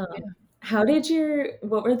 Okay. Um, Yeah.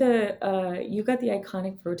 what were you got the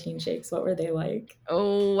iconic protein shakes. What were they like?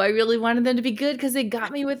 Oh, I really wanted them to be good because they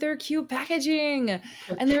got me with their cute packaging The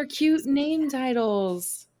and their cute packaging's name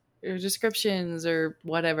titles or descriptions or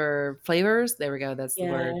whatever flavors. There we go. That's the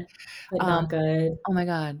yeah, word. but Um, not good. oh my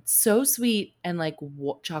God. So sweet and like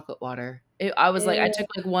chocolate water. I was like, I Ew. took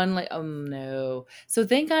like one, like, oh no. So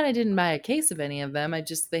thank God I didn't buy a case of any of them.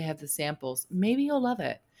 They have the samples. Maybe you'll love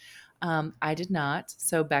it. I did not.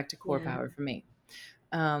 So back to core Yeah. power for me.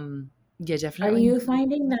 Yeah, Are definitely. you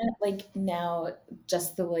finding that like now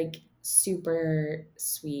just the like super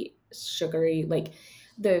sweet, sugary, like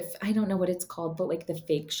I don't know what it's called, but like the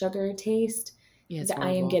fake sugar taste, Yeah, it's that I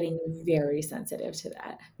am horrible. getting very sensitive to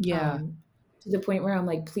that. Yeah. To the point where I'm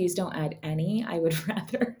like, please don't add any. I would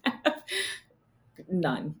rather have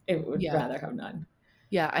none. I would Yeah. rather have none.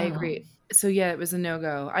 Yeah, I agree. Um, So, yeah, it was a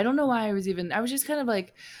no-go. I don't know why I was just kind of,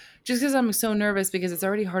 like, Just because I'm so nervous because it's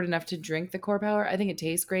already hard enough to drink the Core Power. I think it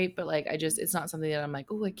tastes great, but like it's not something that I'm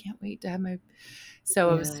like, oh, I can't wait to have my.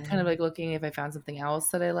 So I was Yeah. kind of like looking if I found something else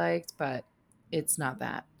that I liked, but it's not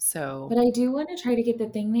that. So, But I do want to try to get the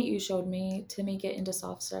thing that you showed me to make it into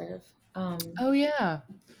soft serve. oh yeah,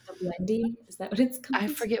 The blendy, is that what it's I called?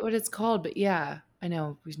 forget what it's called, but yeah, I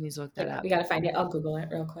know we need to look Yeah, that we up. gotta find it. I'll Google it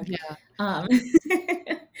real quick. Yeah, Um,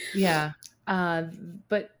 yeah. Uh,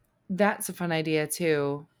 but that's a fun idea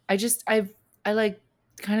too. I like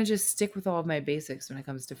kind of just stick with all of my basics when it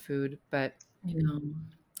comes to food, but I know.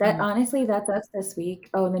 That I'm honestly, that's us this week.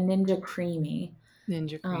 Oh, the Ninja Creamy.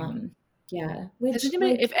 Ninja Creamy. Yeah, Has which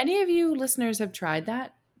anybody, like, if any of you listeners have tried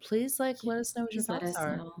that, please like yeah, let us know what your please let thoughts us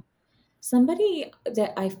are. know. Somebody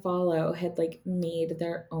that I follow had like made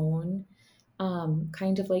their own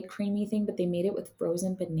kind of like creamy thing, but they made it with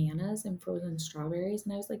frozen bananas and frozen strawberries.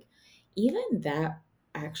 And I was like, even that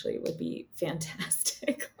actually would be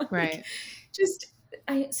fantastic. Like, Right. just,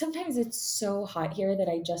 I sometimes it's so hot here that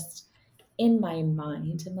I just, in my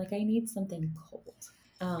mind, I'm like, I need something cold.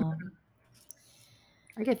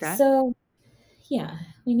 I get that. So yeah,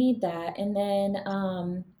 we need that. And then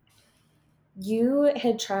you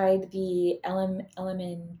had tried the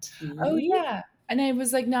Oh LMNT. yeah. And I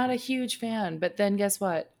was like not a huge fan, but then guess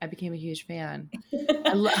what? I became a huge fan.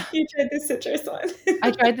 I lo- You tried the citrus one.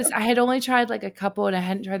 I tried this. I had only tried like a couple and I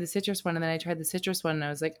hadn't tried the citrus one and then I tried the citrus one and I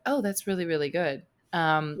was like, "Oh, that's really really good."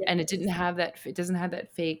 And it didn't Yes. have that it doesn't have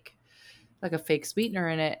that fake like a fake sweetener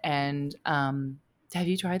in it and have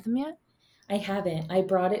you tried them yet? I haven't. I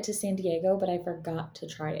brought it to San Diego, but I forgot to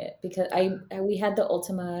try it because we had the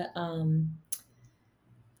Ultima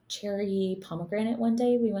cherry pomegranate one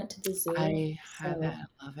day. We went to the zoo, I have it. so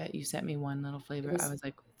I love it. You sent me one little it flavor. I was was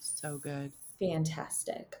like, "So good."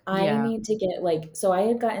 fantastic. I Yeah. need to get like, so I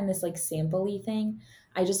had gotten this like sample-y thing.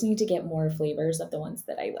 I just need to get more flavors of the ones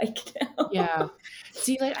that I like Yeah. now.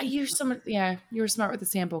 See, like, I use some yeah, you were smart with the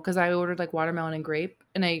sample because I ordered, like, watermelon and grape,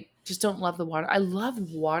 and I just don't love the water I love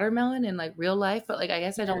watermelon in, like, real life, but, like, I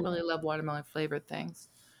guess I don't Yeah. really love watermelon flavored things.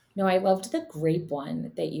 No, I loved the grape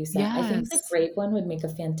one that you sent. I think the Yes. grape one would make a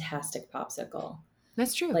fantastic popsicle.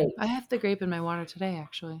 That's true. Like I have the grape in my water today,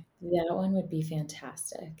 actually. that one would be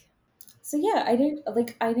fantastic. So yeah, I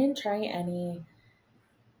didn't try any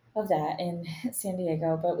of that in San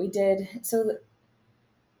Diego, but we did. So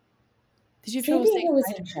Did you have San trouble staying Diego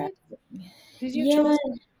was hydrated? interesting. Did you have trouble Yeah,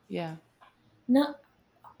 staying Yeah. not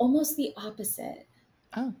almost the opposite.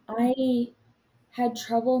 Oh. I had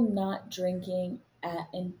trouble not drinking at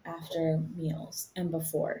and after meals and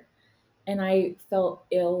before, and I felt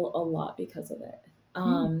ill a lot because of it.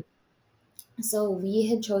 Mm. Um, so we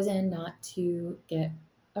had chosen not to get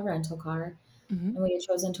a rental car, Mhm. and we had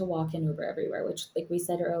chosen to walk and Uber everywhere. Which, like we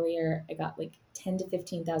said earlier, I got like 10 to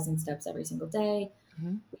 15,000 steps every single day.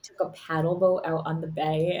 Mhm. We took a paddle boat out on the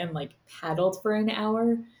bay and like paddled for an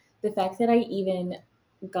hour. The fact that I even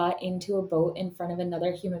got into a boat in front of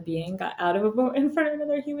another human being, got out of a boat in front of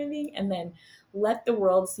another human being, and then let the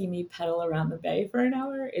world see me pedal around the bay for an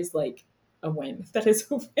hour is like a win. That is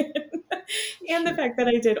a win. And the Cute. fact that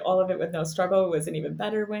I did all of it with no struggle was an even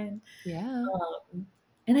better win. Yeah.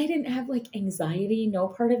 And I didn't have like anxiety. No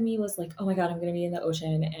part of me was like, oh my God, I'm going to be in the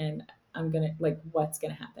ocean and I'm going to, like, what's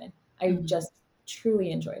going to happen? I Mhm. just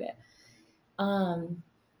truly enjoyed it. Um,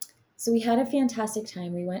 so we had a fantastic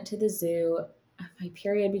time. We went to the zoo. My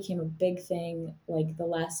period became a big thing like the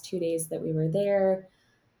last 2 days that we were there,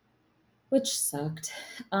 which sucked.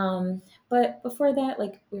 But before that,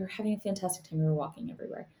 like, we were having a fantastic time. We were walking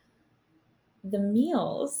everywhere. The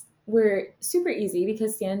meals were super easy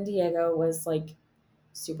because San Diego was like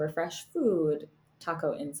super fresh food,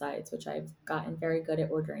 taco insides, which I've gotten very good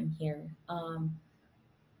at ordering here.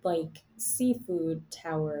 Like seafood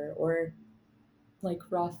tower or like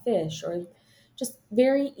raw fish or just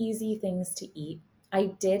very easy things to eat. I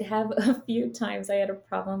did have a few times I had a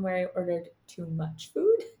problem where I ordered too much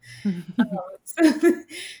food. So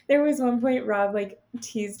there was one point Rob like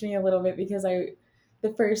teased me a little bit because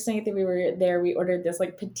the first night that we were there, we ordered this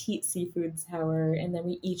like petite seafood tower, and then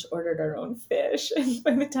we each ordered our own fish. And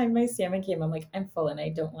by the time my salmon came, I'm like, I'm full and I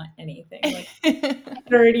don't want anything. Like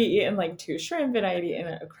I'd already eaten like two shrimp and I had eaten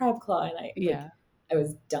a crab claw, and Yeah. I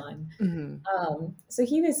was done. Mhm. So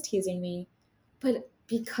he was teasing me, but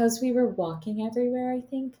because we were walking everywhere, I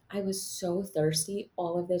think I was so thirsty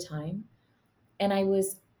all of the time, and I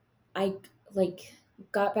like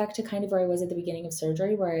got back to kind of where I was at the beginning of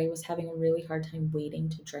surgery, where I was having a really hard time waiting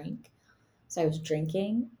to drink. So I was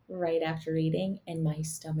drinking right after eating, and my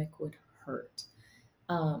stomach would hurt.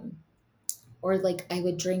 Um, or like I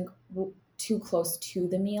would drink too close to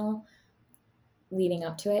the meal, leading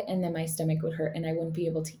up to it, and then my stomach would hurt and I wouldn't be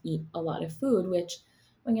able to eat a lot of food, which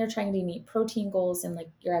when you're trying to meet protein goals and like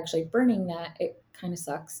you're actually burning that, it kind of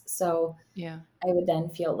sucks. So Yeah. I would then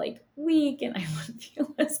feel like weak and I wouldn't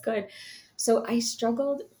feel as good. So I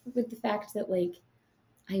struggled with the fact that like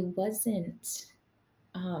I wasn't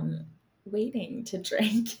um, waiting to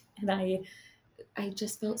drink, and I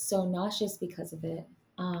just felt so nauseous because of it.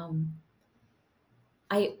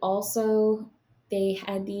 I also they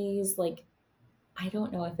had these like I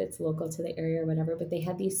don't know if it's local to the area or whatever, but they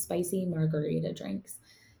had these spicy margarita drinks.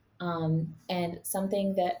 And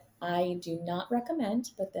something that I do not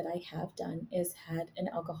recommend, but that I have done, is had an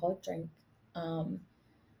alcoholic drink um,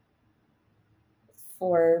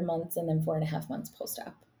 4 months and then 4.5 months post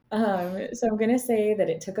op. So I'm going to say that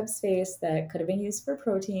it took up space that could have been used for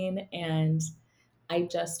protein, and I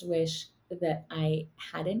just wish that I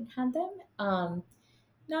hadn't had them.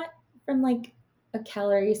 Not from like a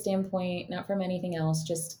calorie standpoint, not from anything else,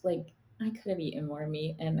 just like I could have eaten more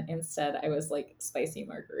meat and instead I was like spicy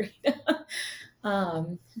margarita.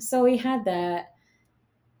 So we had that,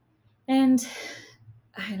 and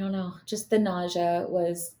I don't know, just the nausea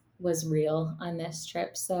was real on this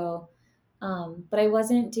trip. So but I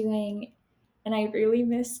wasn't doing, and I really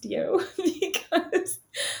missed you because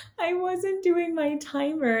I wasn't doing my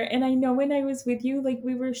timer. And I know when I was with you, like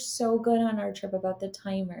we were so good on our trip about the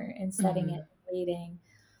timer and setting it Hmm. and waiting.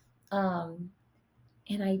 Um,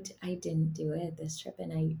 and I didn't do it this trip,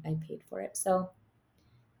 and I paid for it. So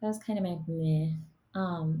that was kind of my meh.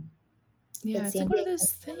 Um, Yeah. but It's like San one of Diego those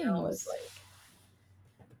was things. like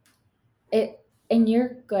it, and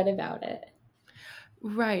you're good about it.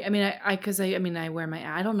 Right. I mean, I mean, I wear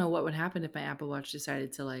my, I don't know what would happen if my Apple Watch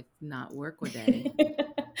decided to like not work one day.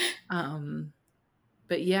 Um,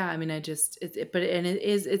 but yeah, I mean, I just, but, and it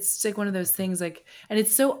is, it's like one of those things like, and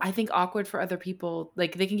it's so, I think awkward for other people.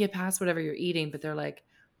 Like they can get past whatever you're eating, but they're like,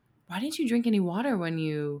 why didn't you drink any water when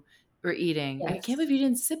you were eating? I can't Yes. believe you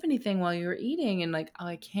didn't sip anything while you were eating. And like, oh,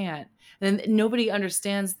 I can't. And then nobody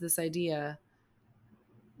understands this idea.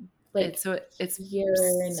 Like It's pure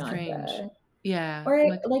strange. nausea. Yeah. Or I'm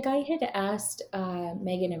like, like I had asked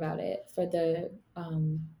Megan about it for the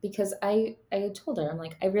because I had told her, I'm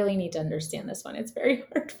like, I really need to understand this one. It's very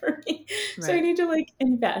hard for me. So I right. need to like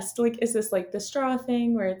invest. Like, is this like the straw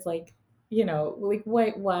thing where it's like, like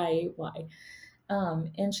what, why?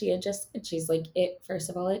 And she had just, she's like, it, first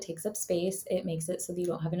of all, it takes up space. It makes it so that you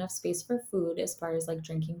don't have enough space for food as far as like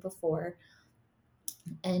drinking before.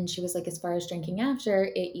 And she was like, as far as drinking after,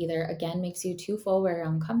 it either again makes you too full where you're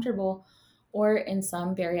uncomfortable, or in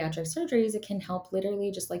some bariatric surgeries, it can help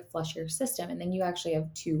literally just like flush your system. And then you actually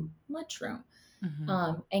have too much room, Hmm.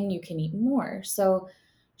 and you can eat more. So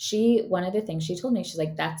one of the things she told me, she's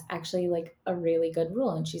like, that's actually like a really good rule.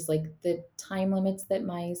 And she's like, the time limits that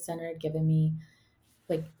my center had given me,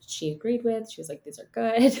 like she agreed with, she was like, these are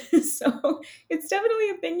good. So it's definitely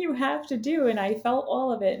a thing you have to do. And I felt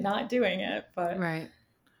all of it not doing it, but Right.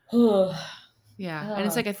 oh, Yeah. And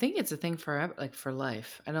it's like, I think it's a thing forever, like for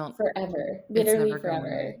life. I don't, forever, it's literally never going forever.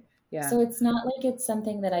 away. Yeah. So it's not like it's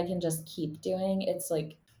something that I can just keep doing. It's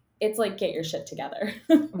like get your shit together.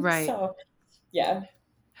 Right. So yeah,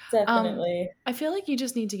 Um, definitely. I feel like you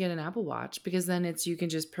just need to get an Apple Watch because then it's, you can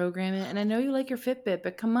just program it. And I know you like your Fitbit,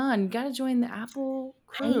 but come on, you got to join the Apple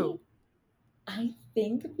I crew. I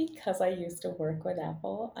think because I used to work with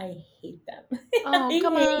Apple, I hate them. Oh,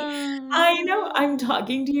 come I know on. I'm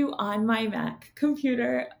talking to you on my Mac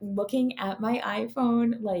computer, looking at my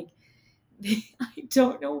iPhone. Like, I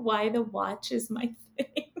don't know why the watch is my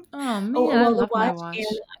thing. Oh Oh, man, I well, the love my watch and watch.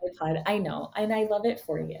 the iPod. I know, and I love it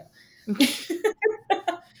for you.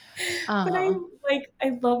 But Oh, I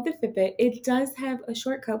love the Fitbit. It does have a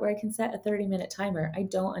shortcut where I can set a 30-minute timer. I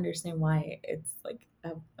don't understand why it's like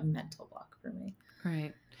a mental block for me.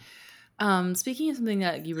 right. Speaking of something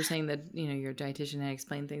that you were saying that, you know, your dietitian had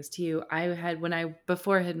explained things to you, I had, when I,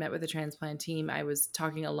 before I had met with the transplant team, I was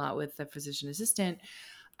talking a lot with the physician assistant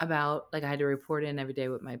about, like, I had to report in every day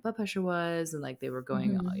what my blood pressure was. And like, they were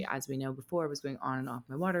going, Mhm. as we know before, I was going on and off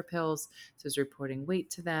my water pills. So I was reporting weight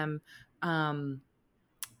to them. Um,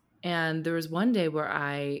 and there was one day where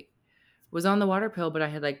I was on the water pill, but I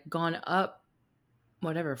had like gone up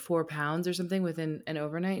whatever, 4 pounds or something within an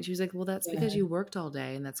overnight. And she was like, well, that's because Yeah. you worked all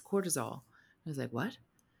day and that's cortisol. I was like, what?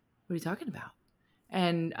 What are you talking about?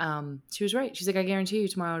 And she was right. She's like, I guarantee you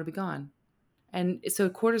tomorrow it'll be gone. And so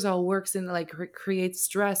cortisol works and like creates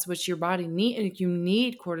stress, which your body need. You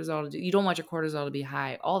need cortisol to do. You don't want your cortisol to be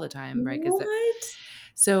high all the time, right? Because What?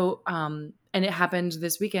 so and it happened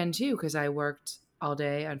this weekend too, because I worked all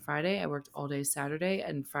day on Friday. I worked all day Saturday,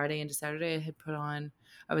 and Friday into Saturday I had put on.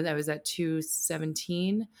 I was at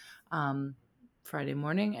 217. Friday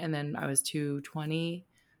morning, and then I was 220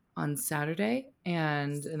 on Saturday,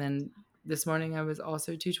 and then this morning I was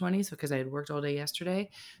also 220, so because I had worked all day yesterday.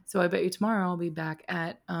 So I bet you tomorrow I'll be back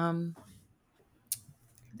at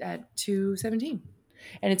 217.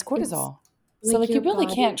 And it's It's cortisol. So like like you your really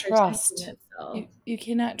body can't protecting trust itself. you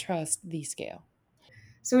cannot trust the scale.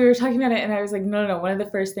 So we were talking about it, and I was like, no, no, no. One of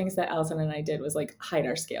the first things that Allison and I did was like hide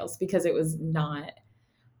our scales because it was not,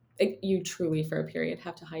 like, you truly for a period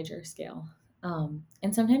have to hide your scale.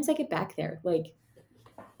 And sometimes I get back there, like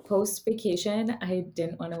post vacation, I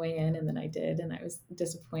didn't want to weigh in, and then I did, and I was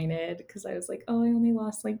disappointed because I was like, oh, I only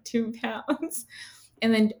lost like 2 pounds.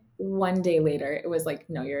 And then one day later, it was like,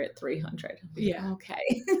 no, you're at 300. I'm like, Yeah.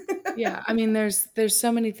 okay. Yeah, I mean, there's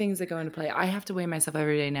so many things that go into play. I have to weigh myself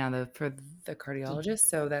every day now though for the cardiologist,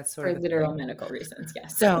 so that's sort For of a literal thing. medical reasons,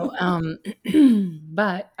 yes. So,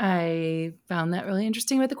 but I found that really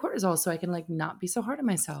interesting with the cortisol, so I can like not be so hard on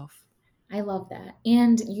myself. I love that.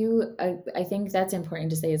 And I think that's important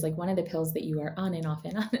to say is like one of the pills that you are on and off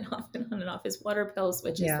and on and off and on and off is water pills,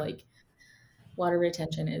 which is Yeah. like water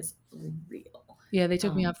retention is real. Yeah, they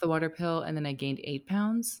took me Um, off the water pill and then I gained 8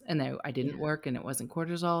 pounds and I didn't yeah, work and it wasn't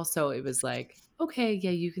cortisol. So it was like, okay,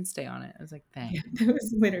 yeah, you can stay on it. I was like, yeah, thanks. that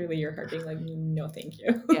was literally your heart being like, no, thank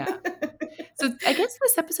you. Yeah. So I guess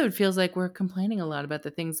this episode feels like we're complaining a lot about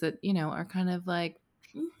the things that, are kind of like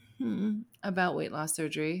about weight loss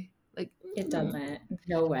surgery. Like, It doesn't.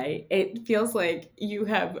 No way. It feels like you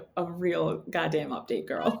have a real goddamn update,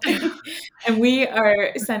 girl. And we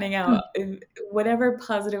are sending out whatever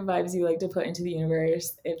positive vibes you like to put into the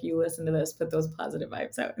universe. If you listen to this, put those positive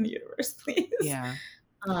vibes out in the universe, please. yeah.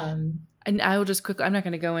 Um, And I will just quickly, I'm not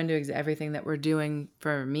going to go into everything that we're doing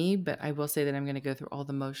for me, but I will say that I'm going to go through all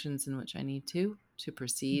the motions in which I need to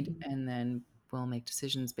proceed, mhm. and then we'll make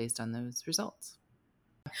decisions based on those results.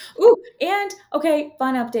 Ooh, and okay,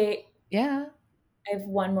 fun update. Yeah. I have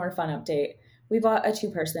one more fun update. We bought a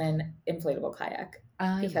two-person inflatable kayak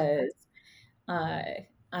I love that. because uh,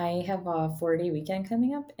 I have a 4-day weekend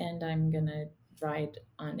coming up, and I'm gonna ride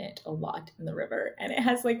on it a lot in the river. And it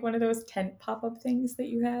has like one of those tent pop-up things that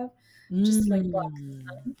you have, just to like block the Mm,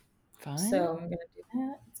 sun. fun. So I'm gonna do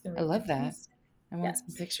that. It's gonna I be love that. fantastic. I want some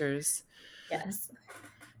Yes, pictures. yes.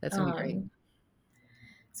 That's going to be great. Um,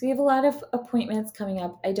 so we have a lot of appointments coming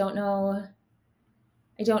up. I don't know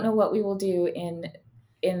what we will do in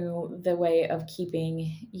the way of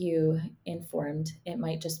keeping you informed. It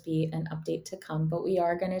might just be an update to come, but we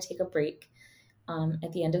are going to take a break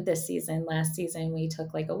at the end of this season. Last season, we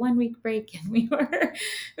took like a 1 week break and we were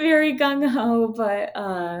very gung ho, but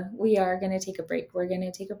we are going to take a break. We're going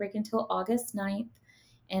to take a break until August 9th,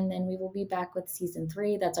 and then we will be back with season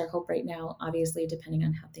 3. That's our hope right now. Obviously, depending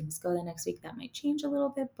on how things go the next week, that might change a little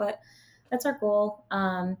bit, but that's our goal.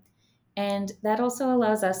 And that also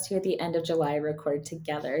allows us to, at the end of July, record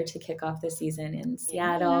together to kick off the season in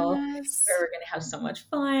Seattle, where Yes. we're going to have so much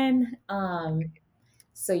fun.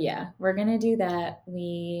 So yeah, we're gonna do that.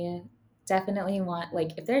 We definitely want,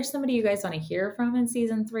 like, if there's somebody you guys want to hear from in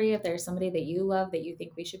season 3, if there's somebody that you love that you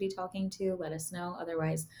think we should be talking to, let us know.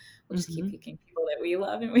 Otherwise, we'll just keep Hmm. picking people that we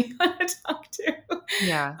love and we want to talk to.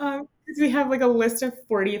 Yeah. Because we have like a list of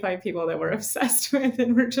 45 people that we're obsessed with,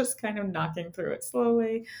 and we're just kind of knocking through it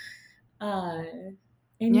slowly. Uh,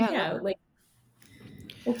 and Yeah. I love yeah, it. like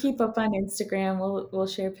we'll keep up on Instagram. We'll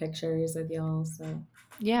share pictures with y'all. So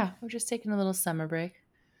Yeah. We're just taking a little summer break.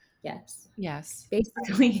 yes. Yes.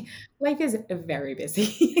 Basically, life is very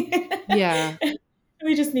busy. Yeah.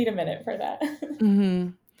 We just need a minute for that. Hmm.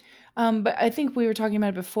 But I think we were talking about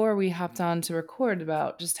it before we hopped on to record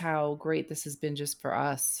about just how great this has been just for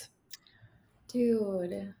us.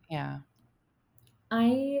 Dude, Yeah.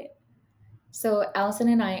 I so Allison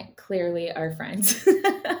and I clearly are friends.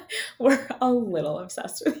 We're a little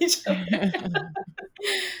obsessed with each other.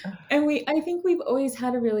 And I think we've always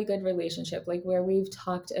had a really good relationship, like where we've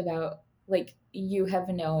talked about, like, you have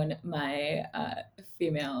known my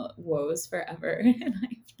female woes forever, and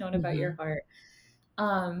I've known about your Hmm. heart.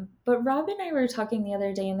 But Rob and I were talking the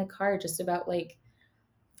other day in the car just about like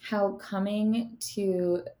how coming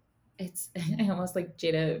to it's I almost like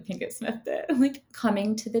Jada Pinkett Smith did, like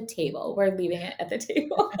coming to the table. We're leaving it at the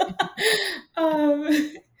table. um,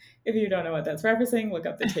 if you don't know what that's referencing, look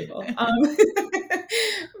up the table.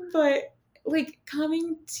 But like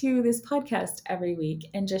coming to this podcast every week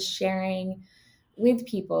and just sharing with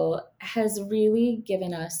people has really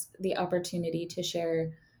given us the opportunity to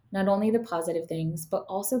share not only the positive things, but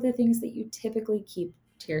also the things that you typically keep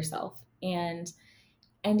to yourself. And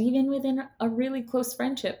even within a really close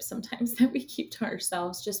friendship, sometimes that we keep to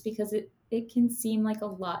ourselves just because it can seem like a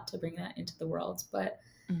lot to bring that into the world. But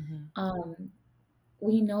Hmm. um,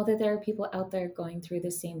 we know that there are people out there going through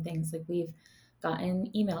the same things. Like we've gotten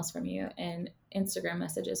emails from you and Instagram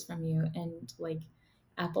messages from you and like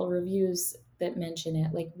Apple reviews that mention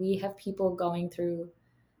it. Like we have people going through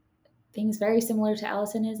things very similar to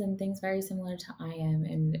Allison is and things very similar to I am.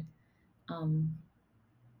 And um,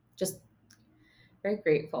 just very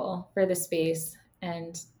grateful for the space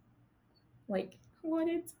and like what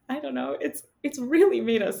it's I don't know, it's really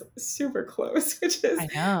made us super close, which is I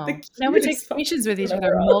know. the Now we take cutest fucking vacations with thing each in the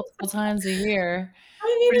other world. multiple times a year. I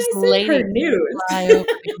mean, We're just I sent her ladies that fly over nudes.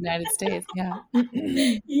 the United States. Yeah.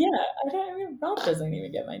 Yeah, I mean, Rob doesn't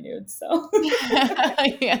even get my nudes, so.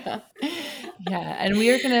 Yeah. Yeah, and we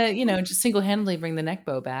are gonna, just single-handedly bring the neck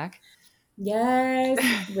bow back. Yes,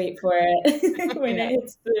 wait for it when Yeah.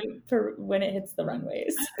 it hits the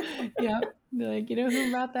runways. Yep. Be like, "You know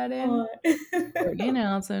who brought that in? Oh. Courtney and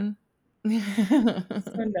Allison." So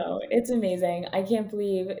no, it's amazing. I can't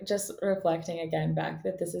believe just reflecting again back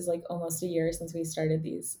that this is like almost a year since we started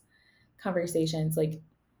these conversations. Like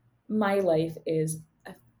my life is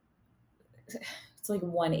it's like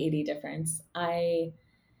 180 difference.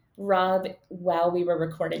 Rob, while we were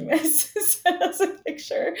recording this, sent us a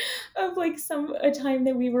picture of like a time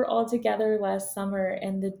that we were all together last summer,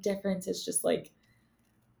 and the difference is just like,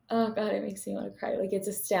 oh god, it makes me want to cry. Like it's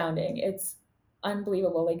astounding. It's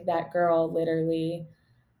unbelievable. Like that girl literally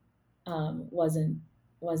wasn't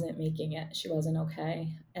making it. She wasn't okay,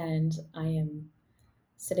 and I am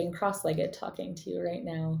sitting cross-legged talking to you right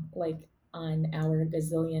now, like on our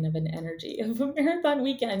gazillion of an energy of a marathon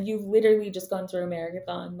weekend. You've literally just gone through a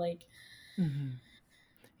marathon, like. Mhm.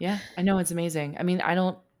 Yeah, I know, it's amazing. I mean, I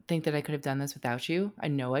don't think that I could have done this without you. I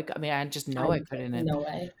mean, I just know I couldn't, and No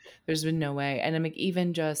way. there's been no way. And I'm like,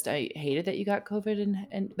 even just I hated that you got COVID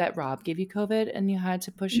and that Rob gave you COVID and you had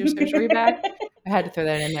to push your surgery back. I had to throw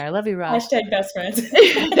that in there. I love you, Rob. Hashtag best friends.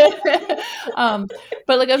 um,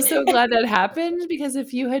 but like I'm so glad that happened because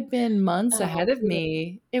if you had been months Oh, ahead of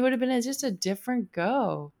me, it would have been just a different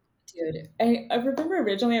go. dude. I remember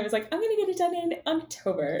originally I was like, I'm going to get it done in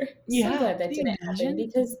October. So Yeah, glad that can you didn't happen imagine?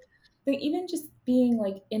 because like, even just being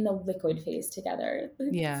like in the liquid phase together, like,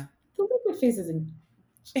 Yeah. the liquid phase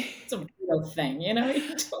it's a real thing, you know?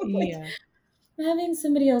 You don't like Yeah. having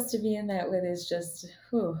somebody else to be in that with is just,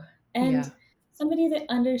 whew. And Yeah. somebody that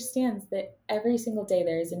understands that every single day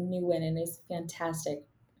there is a new win and is fantastic.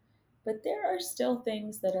 But there are still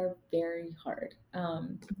things that are very hard.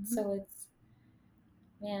 Mhm. So it's,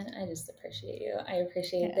 man, I just appreciate you. I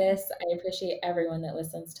appreciate Yeah. this. I appreciate everyone that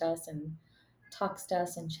listens to us and talks to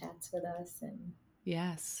us and chats with us and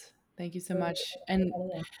Yes. Thank you so for much. And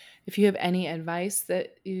everybody else. if you have any advice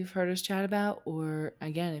that you've heard us chat about, or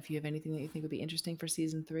again, if you have anything that you think would be interesting for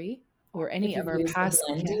season 3 or If any of you've our used the past,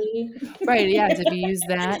 yeah, right, Blendy, yes, if you use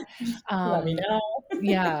that, let me um, know.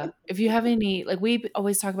 yeah, if you have any, like we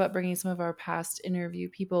always talk about bringing some of our past interview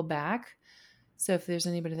people back. So if there's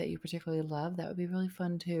anybody that you particularly love, that would be really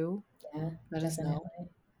fun too. Yeah, Let us know. definitely.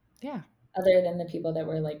 Yeah. Other than the people that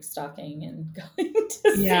were like stalking and going to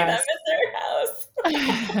see them Yes. in their house.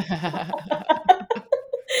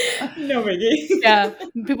 No biggie. Yeah.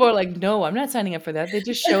 People are like, "No, I'm not signing up for that." They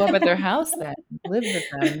just show up at their house then, live with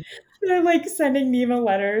them. They're like sending Nima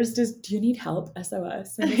letters. Just, do you need help?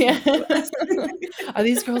 SOS. Send us Yeah. an SOS. Are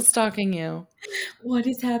these girls stalking you? What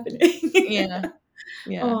is happening? Yeah.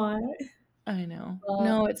 Yeah. Aw. I know. Well,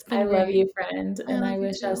 No, it's I been love great. you, friend, I and love I you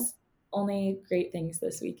wish too. us only great things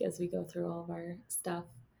this week as we go through all of our stuff. Um,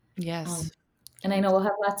 Yes. and I know we'll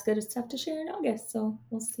have lots of good stuff to share in August, so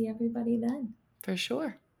we'll see everybody then. For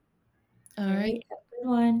sure. All All right. right, have a good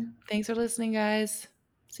one. Thanks for listening, guys.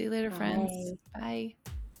 See you later, friends. Bye.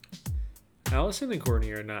 Bye. Allison and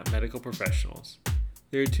Courtney are not medical professionals.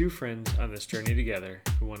 They are two friends on this journey together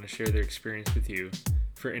who want to share their experience with you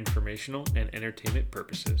for informational and entertainment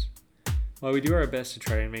purposes. While we do our best to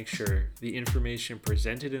try and make sure the information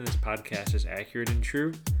presented in this podcast is accurate and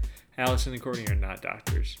true, Allison and Courtney are not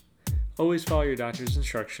doctors. Always follow your doctor's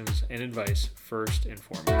instructions and advice first and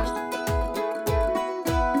foremost.